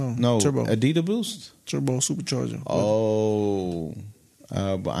Boost? No, Turbo. Adidas Boost? Turbo supercharger. Oh.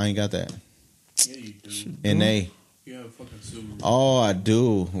 But I ain't got that. Yeah, you do. NA. You have a fucking Subaru. Oh, I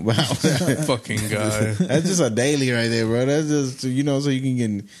do. Wow. Fucking guy. That's just a daily right there, bro. That's just, so you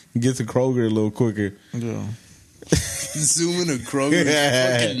can get to Kroger a little quicker. Yeah. Zooming a Kroger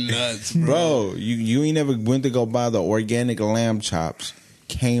is fucking nuts, bro. Bro, you ain't never went to go buy the organic lamb chops,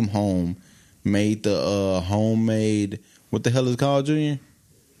 came home, made the homemade, what the hell is it called, Junior?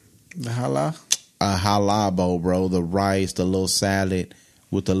 The hala. A halabo, bro. The rice, the little salad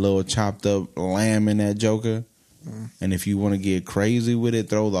with the little chopped up lamb in that joker. And if you want to get crazy with it,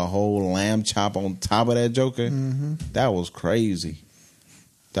 throw the whole lamb chop on top of that joker. Mm-hmm. That was crazy.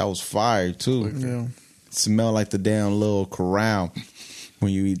 That was fire too. Yeah. Smell like the damn little corral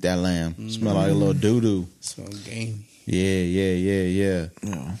when you eat that lamb. Smell like a little doo doo. So gamey. Yeah. Yeah.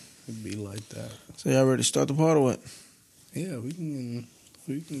 It'd be like that. So y'all ready to start the part or what? Yeah, we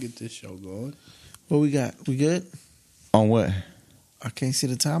can get this show going. What we got? We good? On what? I can't see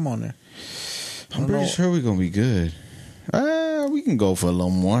the time on there. I'm pretty sure we're gonna be good. We can go for a little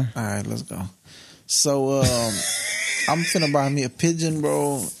more. All right, let's go. So I'm finna buy me a pigeon,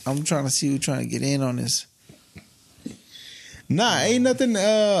 bro. I'm trying to see who's trying to get in on this. Nah, ain't nothing.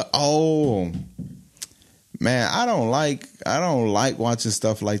 Oh man, I don't like watching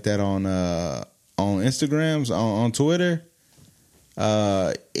stuff like that on Instagrams, on Twitter.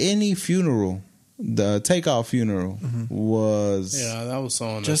 Any funeral, the Takeoff funeral was that was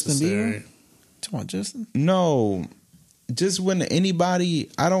so Justin unnecessary. Bieber. Talking about Justin? No, just when anybody,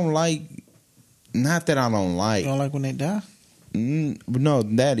 I don't like. Not that I don't like. You don't like when they die? No,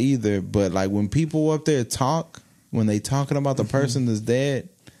 that either. But like when people up there talk, when they talking about the person that's dead,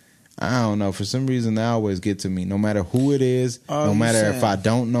 I don't know. For some reason, they always get to me. No matter who it is, no matter if I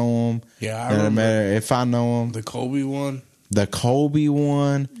don't know them, no matter if I know them. The Kobe one. The Kobe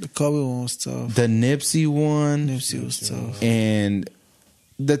one. The Kobe one was tough. The Nipsey one. Nipsey was tough. And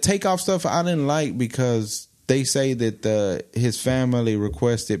the Takeoff stuff I didn't like because they say that his family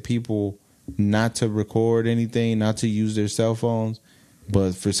requested people not to record anything, not to use their cell phones.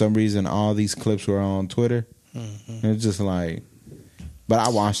 But for some reason, all these clips were on Twitter. Mm-hmm. It's just like... But I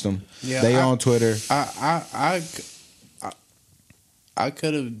watched them. Yeah, they on Twitter. I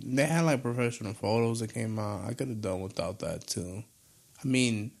could have. They had like professional photos that came out. I could have done without that too. I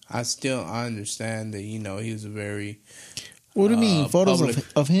mean, I understand that he was a very. What do you mean? Photos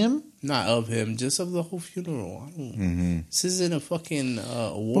of him? Not of him, just of the whole funeral. This isn't a fucking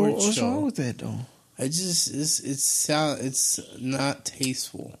awards show. What's wrong with that though? It's not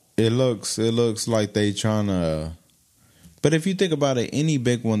tasteful. It looks like they trying to. But if you think about it, any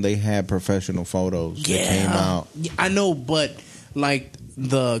big one, they had professional photos that came out. Yeah, I know, but like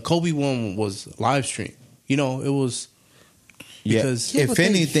the Kobe one was live stream. It was because if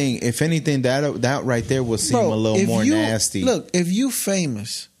anything, that right there would seem a little more nasty. Look, if you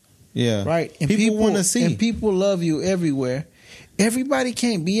famous, right, and people want to see, and people love you everywhere. Everybody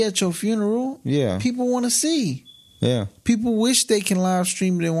can't be at your funeral. Yeah, people want to see. Yeah, people wish they can live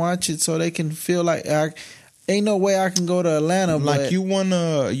stream it and watch it so they can feel like. Ain't no way I can go to Atlanta. Like but you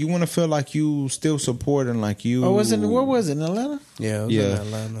wanna feel like you still supporting like you. Oh, where was it in Atlanta? Yeah, it was in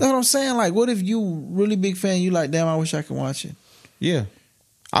Atlanta. That's what I'm saying. Like, what if you really big fan? You like, damn, I wish I could watch it. Yeah,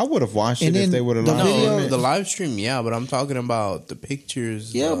 I would have watched it if they would have live the live stream. Yeah, but I'm talking about the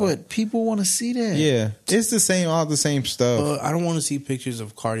pictures. Yeah, but people want to see that. Yeah, it's all the same stuff. But I don't want to see pictures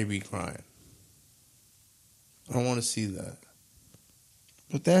of Cardi B crying. I don't want to see that.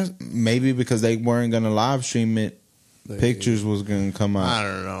 But that's maybe because they weren't gonna live stream it. Pictures was gonna come out. I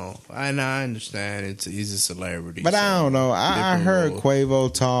don't know. I understand he's a celebrity, but I don't know. I heard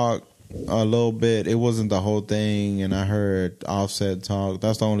Quavo talk a little bit. It wasn't the whole thing, and I heard Offset talk.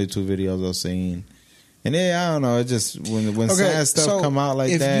 That's the only two videos I've seen. And then I don't know. It just when sad stuff come out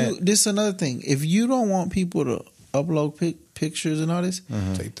like that. This is another thing. If you don't want people to upload pictures and all this,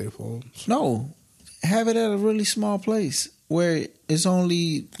 take their phones. No, have it at a really small place. Where it's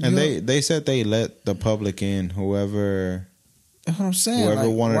only and they said they let the public in. Whoever that's what I'm saying. Whoever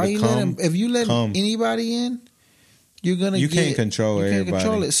wanted to come, if you let anybody in, you're gonna can't control everybody. Can't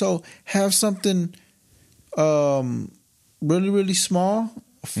control it. So have something really really small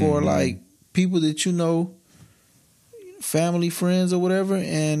for like people that family, friends, or whatever,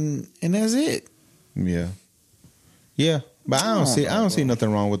 and that's it. Yeah. But I don't see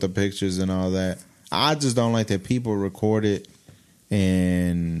nothing wrong with the pictures and all that. I just don't like that people record it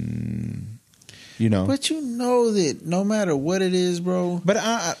and, But that no matter what it is, bro. But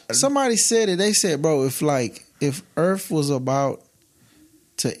somebody said it. They said, bro, if Earth was about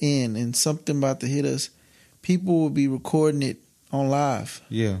to end and something about to hit us, people would be recording it on live.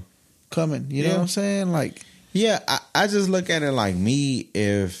 Yeah. Coming. You know what I'm saying? Like. Yeah, I just look at it like me.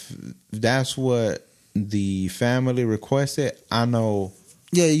 If that's what the family requested, I know.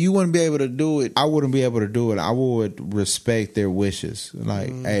 Yeah, you wouldn't be able to do it. I wouldn't be able to do it. I would respect their wishes. Like,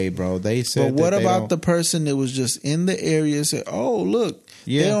 hey, bro, they said. But what about the person that was just in the area? Said, "Oh, look,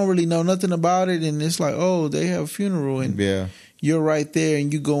 they don't really know nothing about it," and it's like, "Oh, they have a funeral," and you're right there,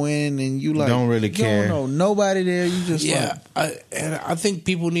 and you go in, and you like don't really care. You don't know nobody there. You just I think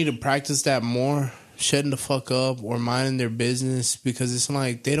people need to practice that more. Shutting the fuck up or minding their business, because it's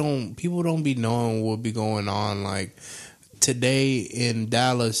like people don't be knowing what be going on. Like today in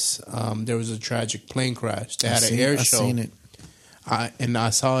Dallas, there was a tragic plane crash. They had an air show. I seen it.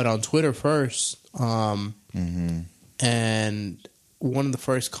 I saw it on Twitter first. And one of the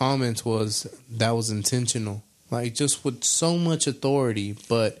first comments was that was intentional. Like just with so much authority,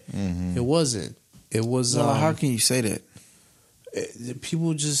 but it wasn't. It was. Well, how can you say that?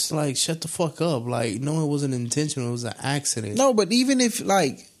 people just like shut the fuck up. Like, no, it wasn't intentional. It was an accident. No, but even if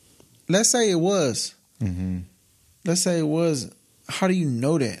like, let's say it was, let's say it was. How do you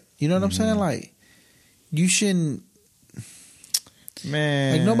know that? You know what I'm saying? Like, you shouldn't.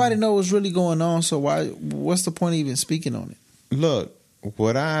 Man, Like, nobody knows what's really going on. So what's the point of even speaking on it? Look,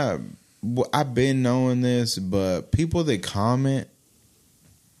 I've been knowing this, but people that comment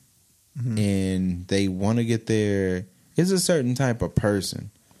and they want to get there, it's a certain type of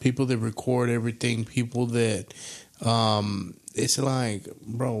person. People that record everything. People that, it's like,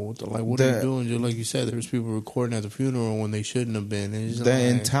 bro, like, what are you doing? Just like you said, there's people recording at the funeral when they shouldn't have been. And it's The like,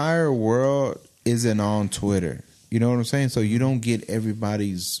 entire world isn't on Twitter. You know what I'm saying? So you don't get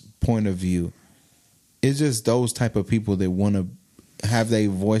everybody's point of view. It's just those type of people that want to have their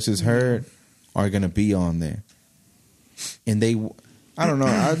voices heard are going to be on there. And I don't know,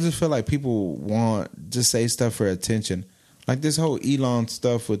 I just feel like people just say stuff for attention. Like this whole Elon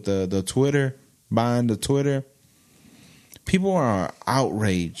stuff with the Twitter, buying the Twitter. People are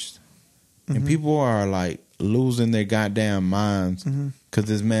outraged. And people are like losing their goddamn minds because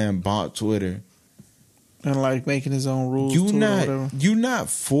this man bought Twitter. And like making his own rules. You're not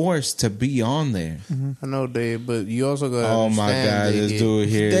forced to be on there. I know, Dave, but you also got to Oh my God, this dude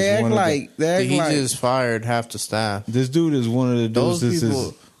here. They is act one like he just fired half the staff. this dude is one of the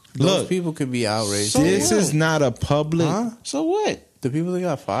dudes. Those people could be outraged. This is not a public. Huh? So what? The people that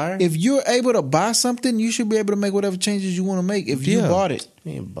got fired? If you're able to buy something, you should be able to make whatever changes you want to make. If you bought it,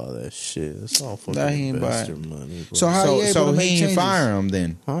 He ain't buy that shit. It's all fucking Nah, he ain't buy investor it. money, bro. So how you able So to make he changes? didn't fire him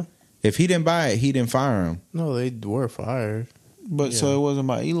then. Huh? If he didn't buy it, he didn't fire him. No, they were fired. But so it wasn't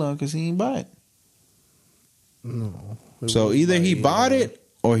by Elon because he didn't buy it. No. It So was either by he bought Elon. it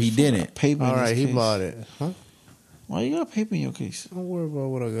or he didn't. Paper. All in right, his he case. bought it. Huh? Why you got paper in your case? Don't worry about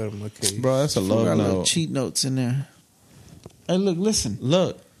what I got in my case. Bro, that's a Got love little note. cheat notes in there. Hey, look, listen.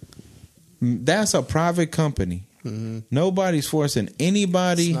 Look, that's a private company. Nobody's forcing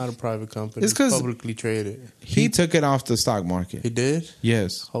anybody. It's not a private company. It's 'cause- publicly traded. He took it off the stock market. He did?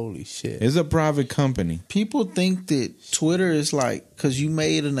 Yes. Holy shit. It's a private company. People think that Twitter is like because you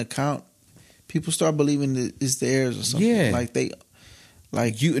made an account. People start believing that it's theirs or something. Yeah.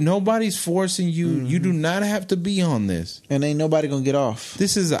 Like Nobody's forcing you. You do not have to be on this. and ain't nobody gonna get off.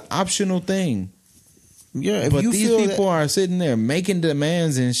 This is an optional thing. Yeah, if But you these feel people are sitting there making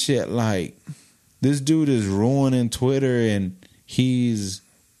demands and shit like this dude is ruining Twitter and he's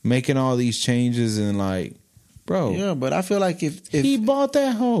making all these changes and like, bro, yeah, but I feel like if he bought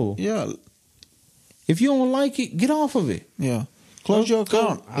that hoe. yeah, If you don't like it, get off of it. yeah, close your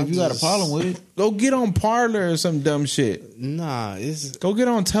account if you got a problem with it. Go get on Parler or some dumb shit. Nah, it's Go get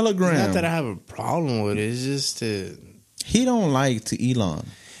on Telegram. not that I have a problem with it. It's just that He don't like to Elon.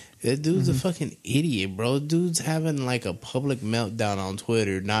 that dude's a fucking idiot, bro. Dude's having like a public meltdown on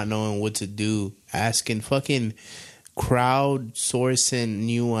Twitter, not knowing what to do, asking fucking crowdsourcing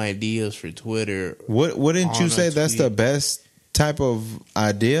new ideas for Twitter. Wouldn't you On a say that's tweet. the best type of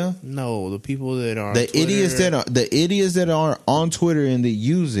idea? No, the people that are on The idiots Twitter- the idiots that are on Twitter and that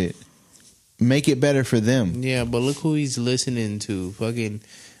use it make it better for them. Yeah, but look who he's listening to. Fucking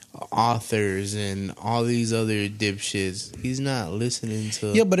authors and all these other dipshits. He's not listening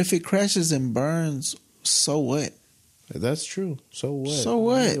to. Yeah, but if it crashes and burns, so what? That's true. So what? So I don't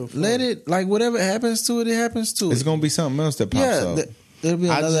what? give a fuck. Let it like whatever happens to it, it happens to it. It's gonna be something else that pops yeah, up. there'll be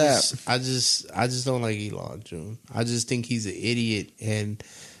another app. I just don't like Elon, June. I just think he's an idiot, and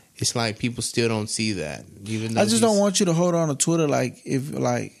it's like people still don't see that. Even though I just don't want you to hold on to Twitter like if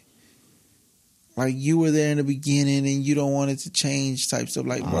like you were there in the beginning and you don't want it to change type stuff.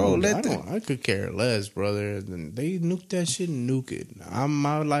 Like, bro, I could care less, brother. They nuke that shit and nuke it.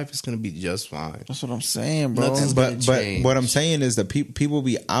 My life is gonna be just fine. That's what I'm saying, bro. Nothing's but change. what I'm saying is that people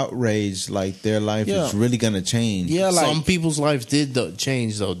be outraged like their life Yeah. is really gonna change. Yeah, like Some people's lives did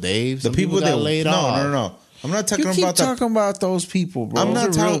change though, Dave. The Some people got that laid off. No. I'm not talking you keep about talking about those people, bro. I'm not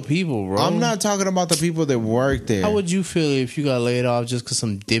Those are real talking people, bro. I'm not talking about the people that work there. How would you feel if you got laid off just because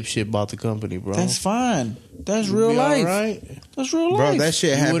some dipshit bought the company, bro? That's fine. That's You'd real be all life. right? That's real Bro, life. that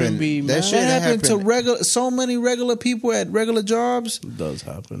shit You wouldn't happened. be That mad? shit That happened to happened. so many regular people at regular jobs, It does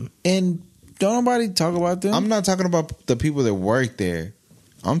happen. and don't nobody talk about them. I'm not talking about the people that work there.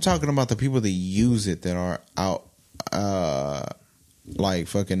 I'm talking about the people that use it that are out, like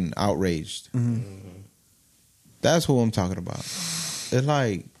fucking outraged. That's who I'm talking about. It's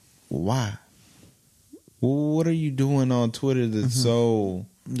like, why? What are you doing on Twitter that's so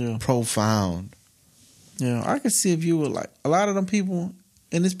Yeah, profound? yeah. I can see if you were like a lot of them people,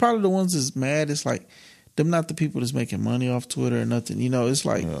 and it's probably the ones that's mad. It's like them, not the people that's making money off Twitter or nothing. You know, it's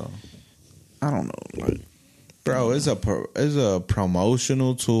like Yeah. I don't know, like Bro, it's a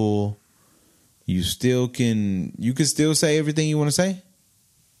promotional tool. You can still say everything you want to say.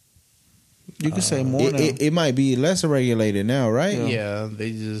 You can say more now. It might be less regulated now, right? Yeah,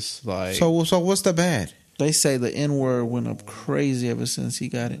 they just like. So what's the bad? They say the N-word went up crazy ever since he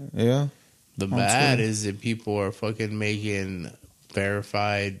got it. Yeah. The bad is that people are fucking making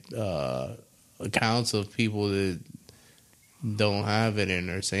verified accounts of people that don't have it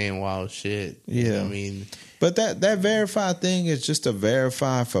and are saying wild shit. Yeah. I mean, but that verified thing is just to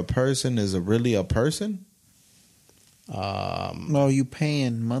verify if a person is really a person. No, you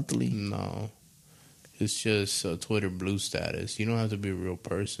paying monthly. No, it's just a Twitter blue status. You don't have to be a real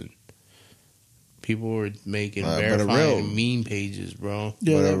person. People were making verifying meme pages, bro.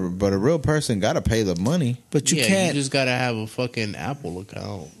 Yeah, but a real person got to pay the money. But you can't. You just got to have a fucking Apple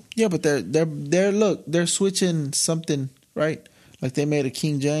account. Yeah, but they're switching something, right? Like they made a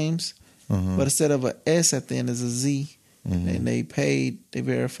King James, but instead of a S at the end is a Z, and they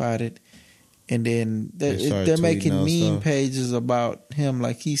verified it, and then they're making meme pages about him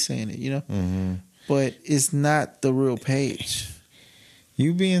like he's saying it, you know. But it's not the real page.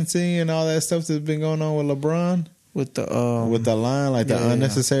 You been seeing all that stuff that's been going on with LeBron with the line, like the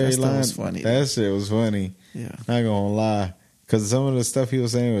unnecessary line. Was funny. That shit was funny. Yeah, not gonna lie, because some of the stuff he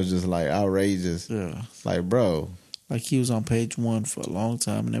was saying was just like outrageous. Yeah, like bro, like he was on page 1 for a long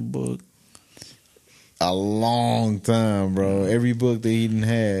time in that book. A long time, bro. Every book that he didn't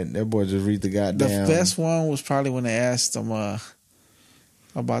had, that boy just read the goddamn. The best one was probably when they asked him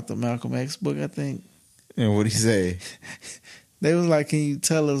about the Malcolm X book, I think. And what'd he say? They was like, "Can you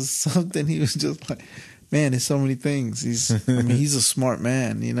tell us something?" He was just like, "Man, there's so many things." He's a smart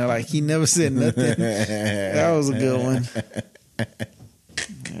man, you know. Like he never said nothing. That was a good one.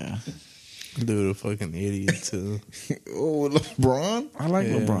 Yeah, dude, a fucking idiot too. Oh, LeBron, I like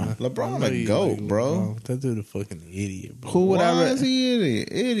LeBron. LeBron a goat, like bro. LeBron. That dude a fucking idiot, bro. Who would Why is he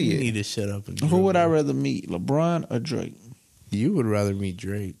idiot? You need to shut up. Who would I rather meet, LeBron or Drake? You would rather meet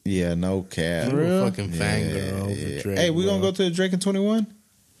Drake. Yeah, no cap. You're a fucking fangirl over Drake. Hey, we gonna go to the Drake in 21?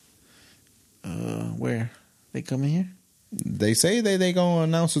 Where? They coming here? They say they gonna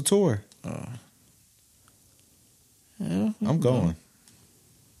announce a tour. Yeah, I'm going.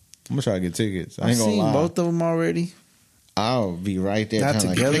 I'm gonna try to get tickets. I ain't gonna lie. Both of them already. I'll be right there. Not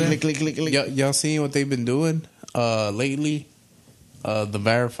together. Like, click. Y'all seen what they've been doing lately? The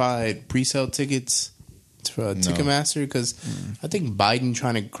verified pre-sale tickets. For Ticketmaster, because I think Biden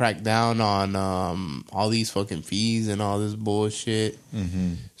trying to crack down on all these fucking fees and all this bullshit.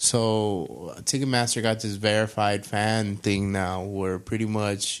 So Ticketmaster got this verified fan thing now, where pretty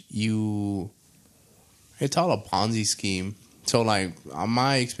much it's all a Ponzi scheme. So like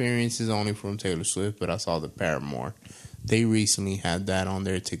my experience is only from Taylor Swift, but I saw the Paramore. They recently had that on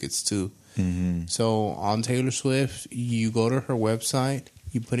their tickets too. So on Taylor Swift, you go to her website,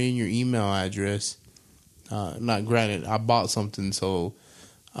 you put in your email address. Not granted, I bought something, so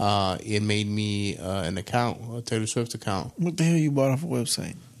it made me an account, a Taylor Swift account. What the hell you bought off a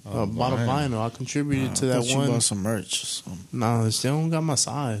website? I bought a vinyl. I contributed to that one. You bought some merch. No, they don't got my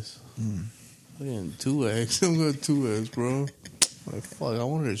size. Again, 2X. I'm going 2X, bro. Like, fuck, I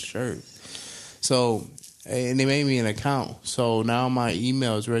wanted a shirt. So, and they made me an account. So now my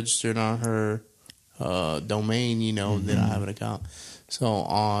email is registered on her domain, you know, that I have an account. So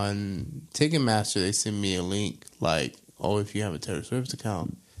on Ticketmaster, they send me a link like, oh, if you have a Taylor Swift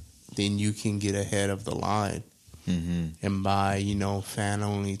account, then you can get ahead of the line and buy, you know,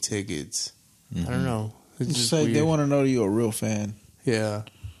 fan-only tickets. I don't know. It's just say weird. They want to know you're a real fan. Yeah.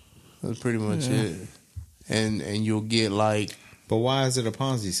 That's pretty much it. And you'll get like... But why is it a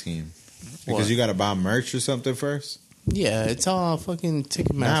Ponzi scheme? Because you got to buy merch or something first? Yeah, it's all fucking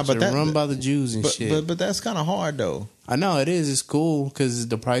Ticketmaster, run by the Jews and shit. But that's kind of hard, though. I know, it is. It's cool because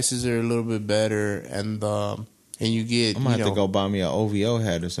the prices are a little bit better, and you get... I'm going to have to go buy me an OVO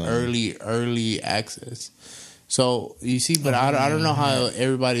hat or something. Early access. So, you see, but I don't know how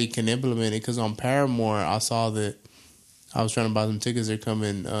everybody can implement it, because on Paramore, I saw that I was trying to buy some tickets. They're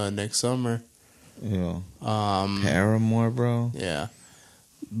coming next summer. Yeah. Paramore, bro? Yeah.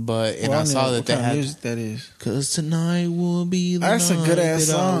 But I saw that they had music that is. Cause tonight will be the That's night a good ass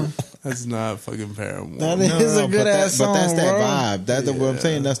song. That's not fucking Paramore. That is a good ass song. But that's that vibe. That's what I'm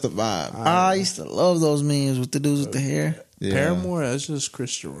saying. That's the vibe. I used to love those memes with the dudes with the hair. Yeah. Paramore, that's just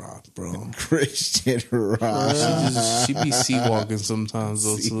Christian rock, bro. Christian rock. She be sea walking sometimes.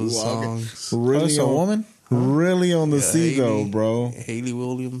 Those songs. Really, a woman? Really on the sea though, bro. Haley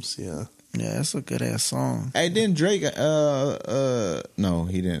Williams, yeah. Yeah, that's a good ass song. Hey, didn't Drake? No,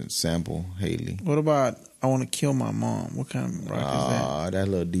 he didn't sample Haley. What about I Want to Kill My Mom? What kind of rock is That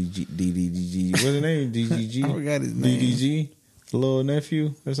little DDG. What's his name? DDG. I forgot his name. DDG, little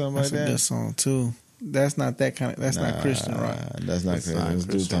nephew or something That's like a that. good song too. That's not that kind of. That's not Christian rock. That's not Christian. not This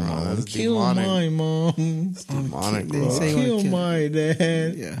dude Christian talking rock. about That's kill demonic. my mom, Demonic, They bro. say you wanna kill kill- my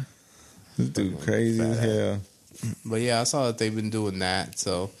dad. Yeah. This dude crazy as hell. But yeah, I saw that they've been doing that,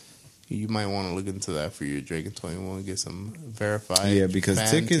 so you might want to look into that for your Drake and 21. Get some verified. Yeah, because fan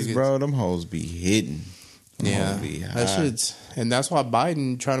tickets, bro, them hoes be hitting. Them Yeah, hoes be high. that shit's, and that's why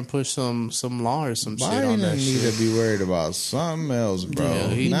Biden trying to push some law or some shit on Biden that need shit. to be worried about something else, bro. Yeah,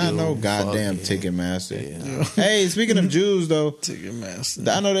 he Not do. no goddamn Fuck yeah. Ticketmaster. Hey, speaking of Jews, though, Ticketmaster.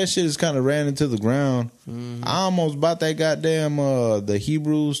 I know that shit is kind of ran into the ground. Mm-hmm. I almost bought that goddamn the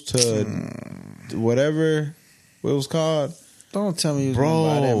Hebrews to whatever it was called. Don't tell me you was Bro.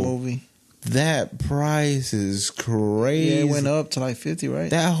 gonna buy that movie. That price is crazy. Yeah, it went up to like 50, right?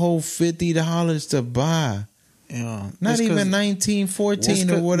 That whole $50 to buy. Yeah. Not It's even 'cause- 1914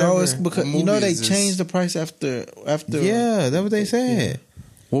 or whatever. No, it's because What you know movie they is this? changed the price after. Yeah, that's what they said.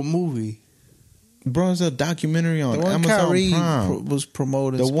 What movie? Bro, it's a documentary on The one Amazon Kyrie Prime. was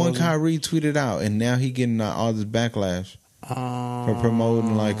promoting. The one supposedly. Kyrie tweeted out, and now he getting all this backlash for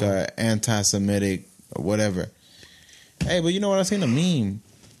promoting like a anti-Semitic or whatever. Hey, but you know what? I seen a meme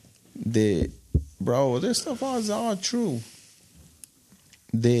that, bro, this stuff is all true.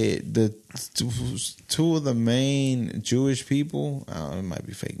 The two of the main Jewish people, it might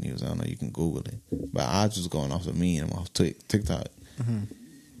be fake news. I don't know. You can Google it, but I was just going off of meme off TikTok.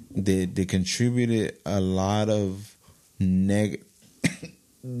 They contributed a lot of that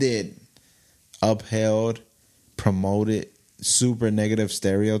upheld, promoted super negative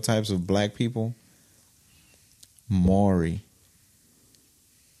stereotypes of black people. Maury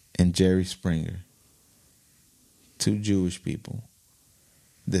and Jerry Springer, two Jewish people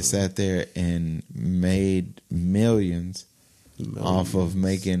that sat there and made millions off of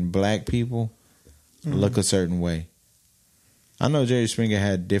making black people look a certain way. I know Jerry Springer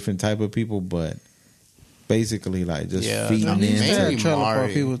had different type of people, but basically like just feeding I mean, into. yeah, mainly Trailer Park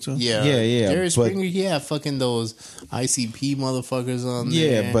Maury. people, too. Yeah, Yeah, Jerry but- Springer, yeah, fucking those ICP motherfuckers on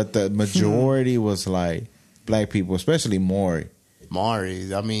there. Yeah, but the majority was like black people, especially Maury.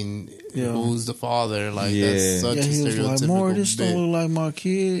 Maury, I mean, Yeah. who's the father? Like, Yeah. that's such Yeah, a he was stereotypical like, "More, this bit. don't look like my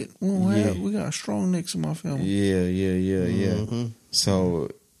kid. Yeah. We got strong nicks in my family." Yeah. Mhm. So,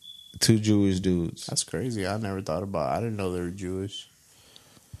 two Jewish dudes. That's crazy. I never thought about it. I didn't know they were Jewish.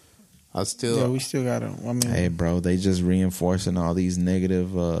 I Yeah, still, we still got to. I mean, Hey, bro, they just reinforcing all these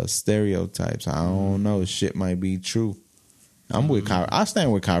negative stereotypes. I don't know. Shit might be true. I'm with Kyrie. I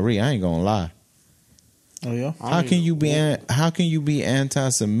stand with Kyrie. I ain't gonna lie. oh yeah, How can you be? How can you be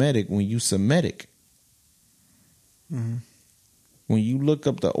anti-Semitic when you Semitic? Mhm. When you look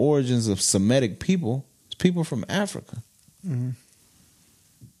up the origins of Semitic people, it's people from Africa. Mhm.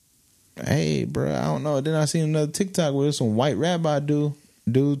 Hey, bro, I don't know. Then I seen another TikTok where some white rabbi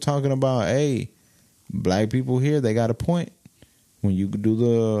dude talking about, hey, black people here, they got a point. When you do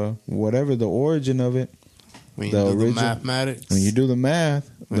the whatever the origin of it, when you the do the origin- mathematics, when you do the math,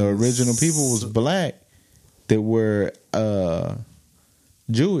 the original people was black that were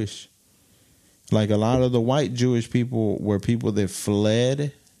Jewish. Like a lot of the white Jewish people were people that fled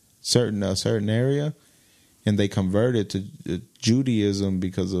a certain area, and they converted to Judaism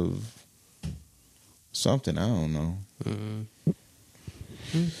because of something, I don't know.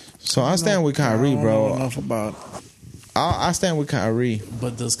 So I stand with Kyrie, I don't know bro. enough about. I stand with Kyrie.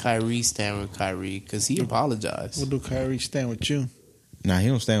 but does Kyrie stand with Kyrie? Because he apologized. What do Kyrie stand with you? Nah, he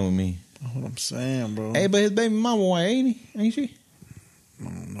don't stand with me. That's what I'm saying, bro. Hey, but his baby mama white, ain't he? Ain't she? I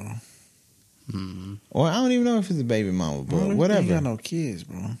don't know. Or I don't even know if it's a baby mama, but Bro, whatever. He ain't got no kids,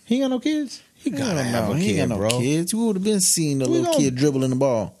 bro. He ain't got no kids. He gotta have a He kid, ain't got no bro. kids. You would have been seeing the We little gon- kid dribbling the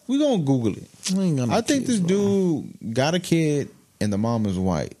ball. We gonna Google it. He ain't got no I think kids, this bro. dude got a kid and the mom is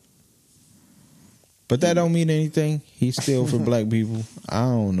white. But that don't mean anything. He's still for black people. I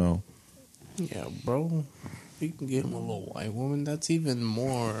don't know. Yeah, bro. You can get him a little white woman. That's even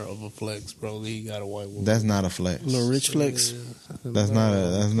more of a flex, bro. That he got a white woman. That's not a flex. Little rich flex. That's not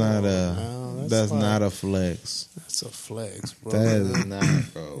a flex. That's a flex, bro. That is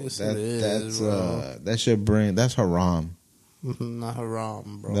not, bro. Yes, That, it is, that's bro. that should bring. That's haram. Not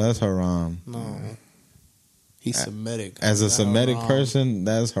haram, bro. That's haram. No. He's Semitic. As a Not Semitic haram. person,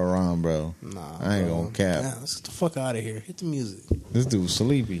 that's haram, bro. Nah, I ain't bro. gonna cap. Nah, let's get the fuck out of here. Hit the music. This dude's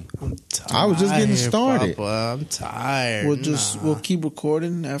sleepy. I'm tired. I was just getting started. Papa. I'm tired. We'll keep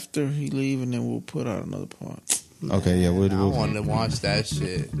recording after he leave, and then we'll put out another part. Okay, yeah, I we'll wanted to watch that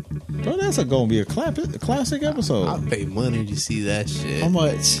shit. bro, that's gonna be a classic episode. I'd pay money to see that shit. How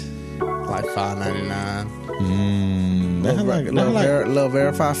much? Like $5.99. Little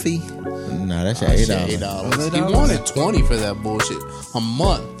verify fee. Nah, that's $8. $8. He wanted $20 for that bullshit a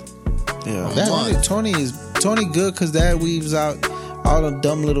month. Yeah, That- 20 is good because that weaves out all the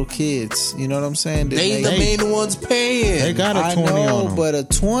dumb little kids. You know what I'm saying? They the main ones paying. They got a I 20 know, on them. but a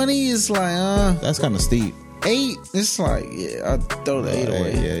 20 is like That's kind of steep. 8. It's like I throw the 8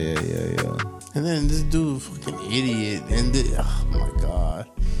 away. Yeah. And then this dude, fucking idiot, and oh my god!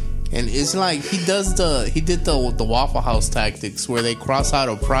 And it's like he did the Waffle House tactics where they cross out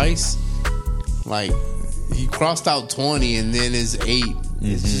a price, like he crossed out 20 and then it's 8.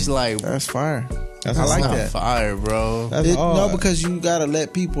 It's just like That's fire. That's I like not that. fire, bro. That's No, hard. because you gotta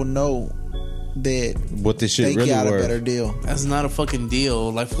let people know that What this shit they really got a worth. better deal. That's not a fucking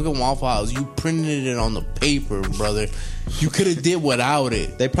deal. Like fucking Waffle House, you printed it on the paper, brother. You could have did without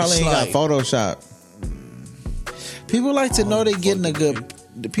it. They probably It's ain't like, got Photoshop. People like to know they're getting a good.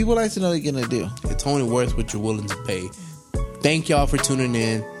 People like to know they're getting a deal. It's only worth what you're willing to pay. Thank y'all for tuning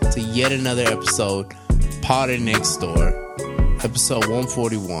in to yet another episode, Potter Next Door, episode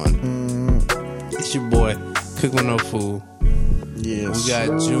 141. It's your boy, Cook with No Food. Yes. We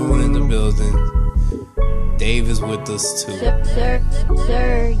got June in the building. Dave is with us too. Sir,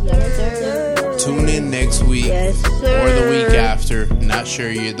 yes, sir. Tune in next week Yes, sir. or the week after. Not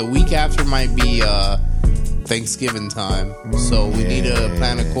sure yet. The week after might be Thanksgiving time, so we need to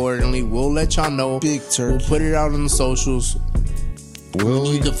plan accordingly. We'll let y'all know. Big turkey. We'll put it out on the socials. Will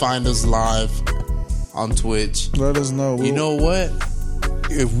You we? can find us live on Twitch. Let us know. You know what?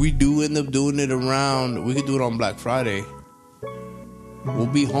 If we do end up doing it around, we could do it on Black Friday. We'll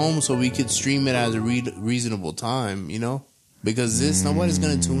be home so we could stream it at a reasonable time, you know? Because nobody's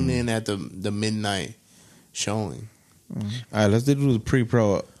going to tune in at the midnight showing. All right, let's do the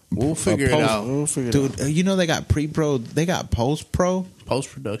pre-pro. We'll figure it out. We'll figure it out. Dude, you know they got pre-pro, they got post-pro?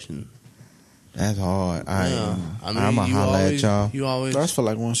 Post-production. That's hard. Yeah. I'm going to holler at y'all. You always... That's for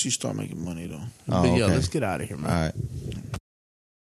like once you start making money though. Oh, But yo, okay. let's get out of here, man. All right.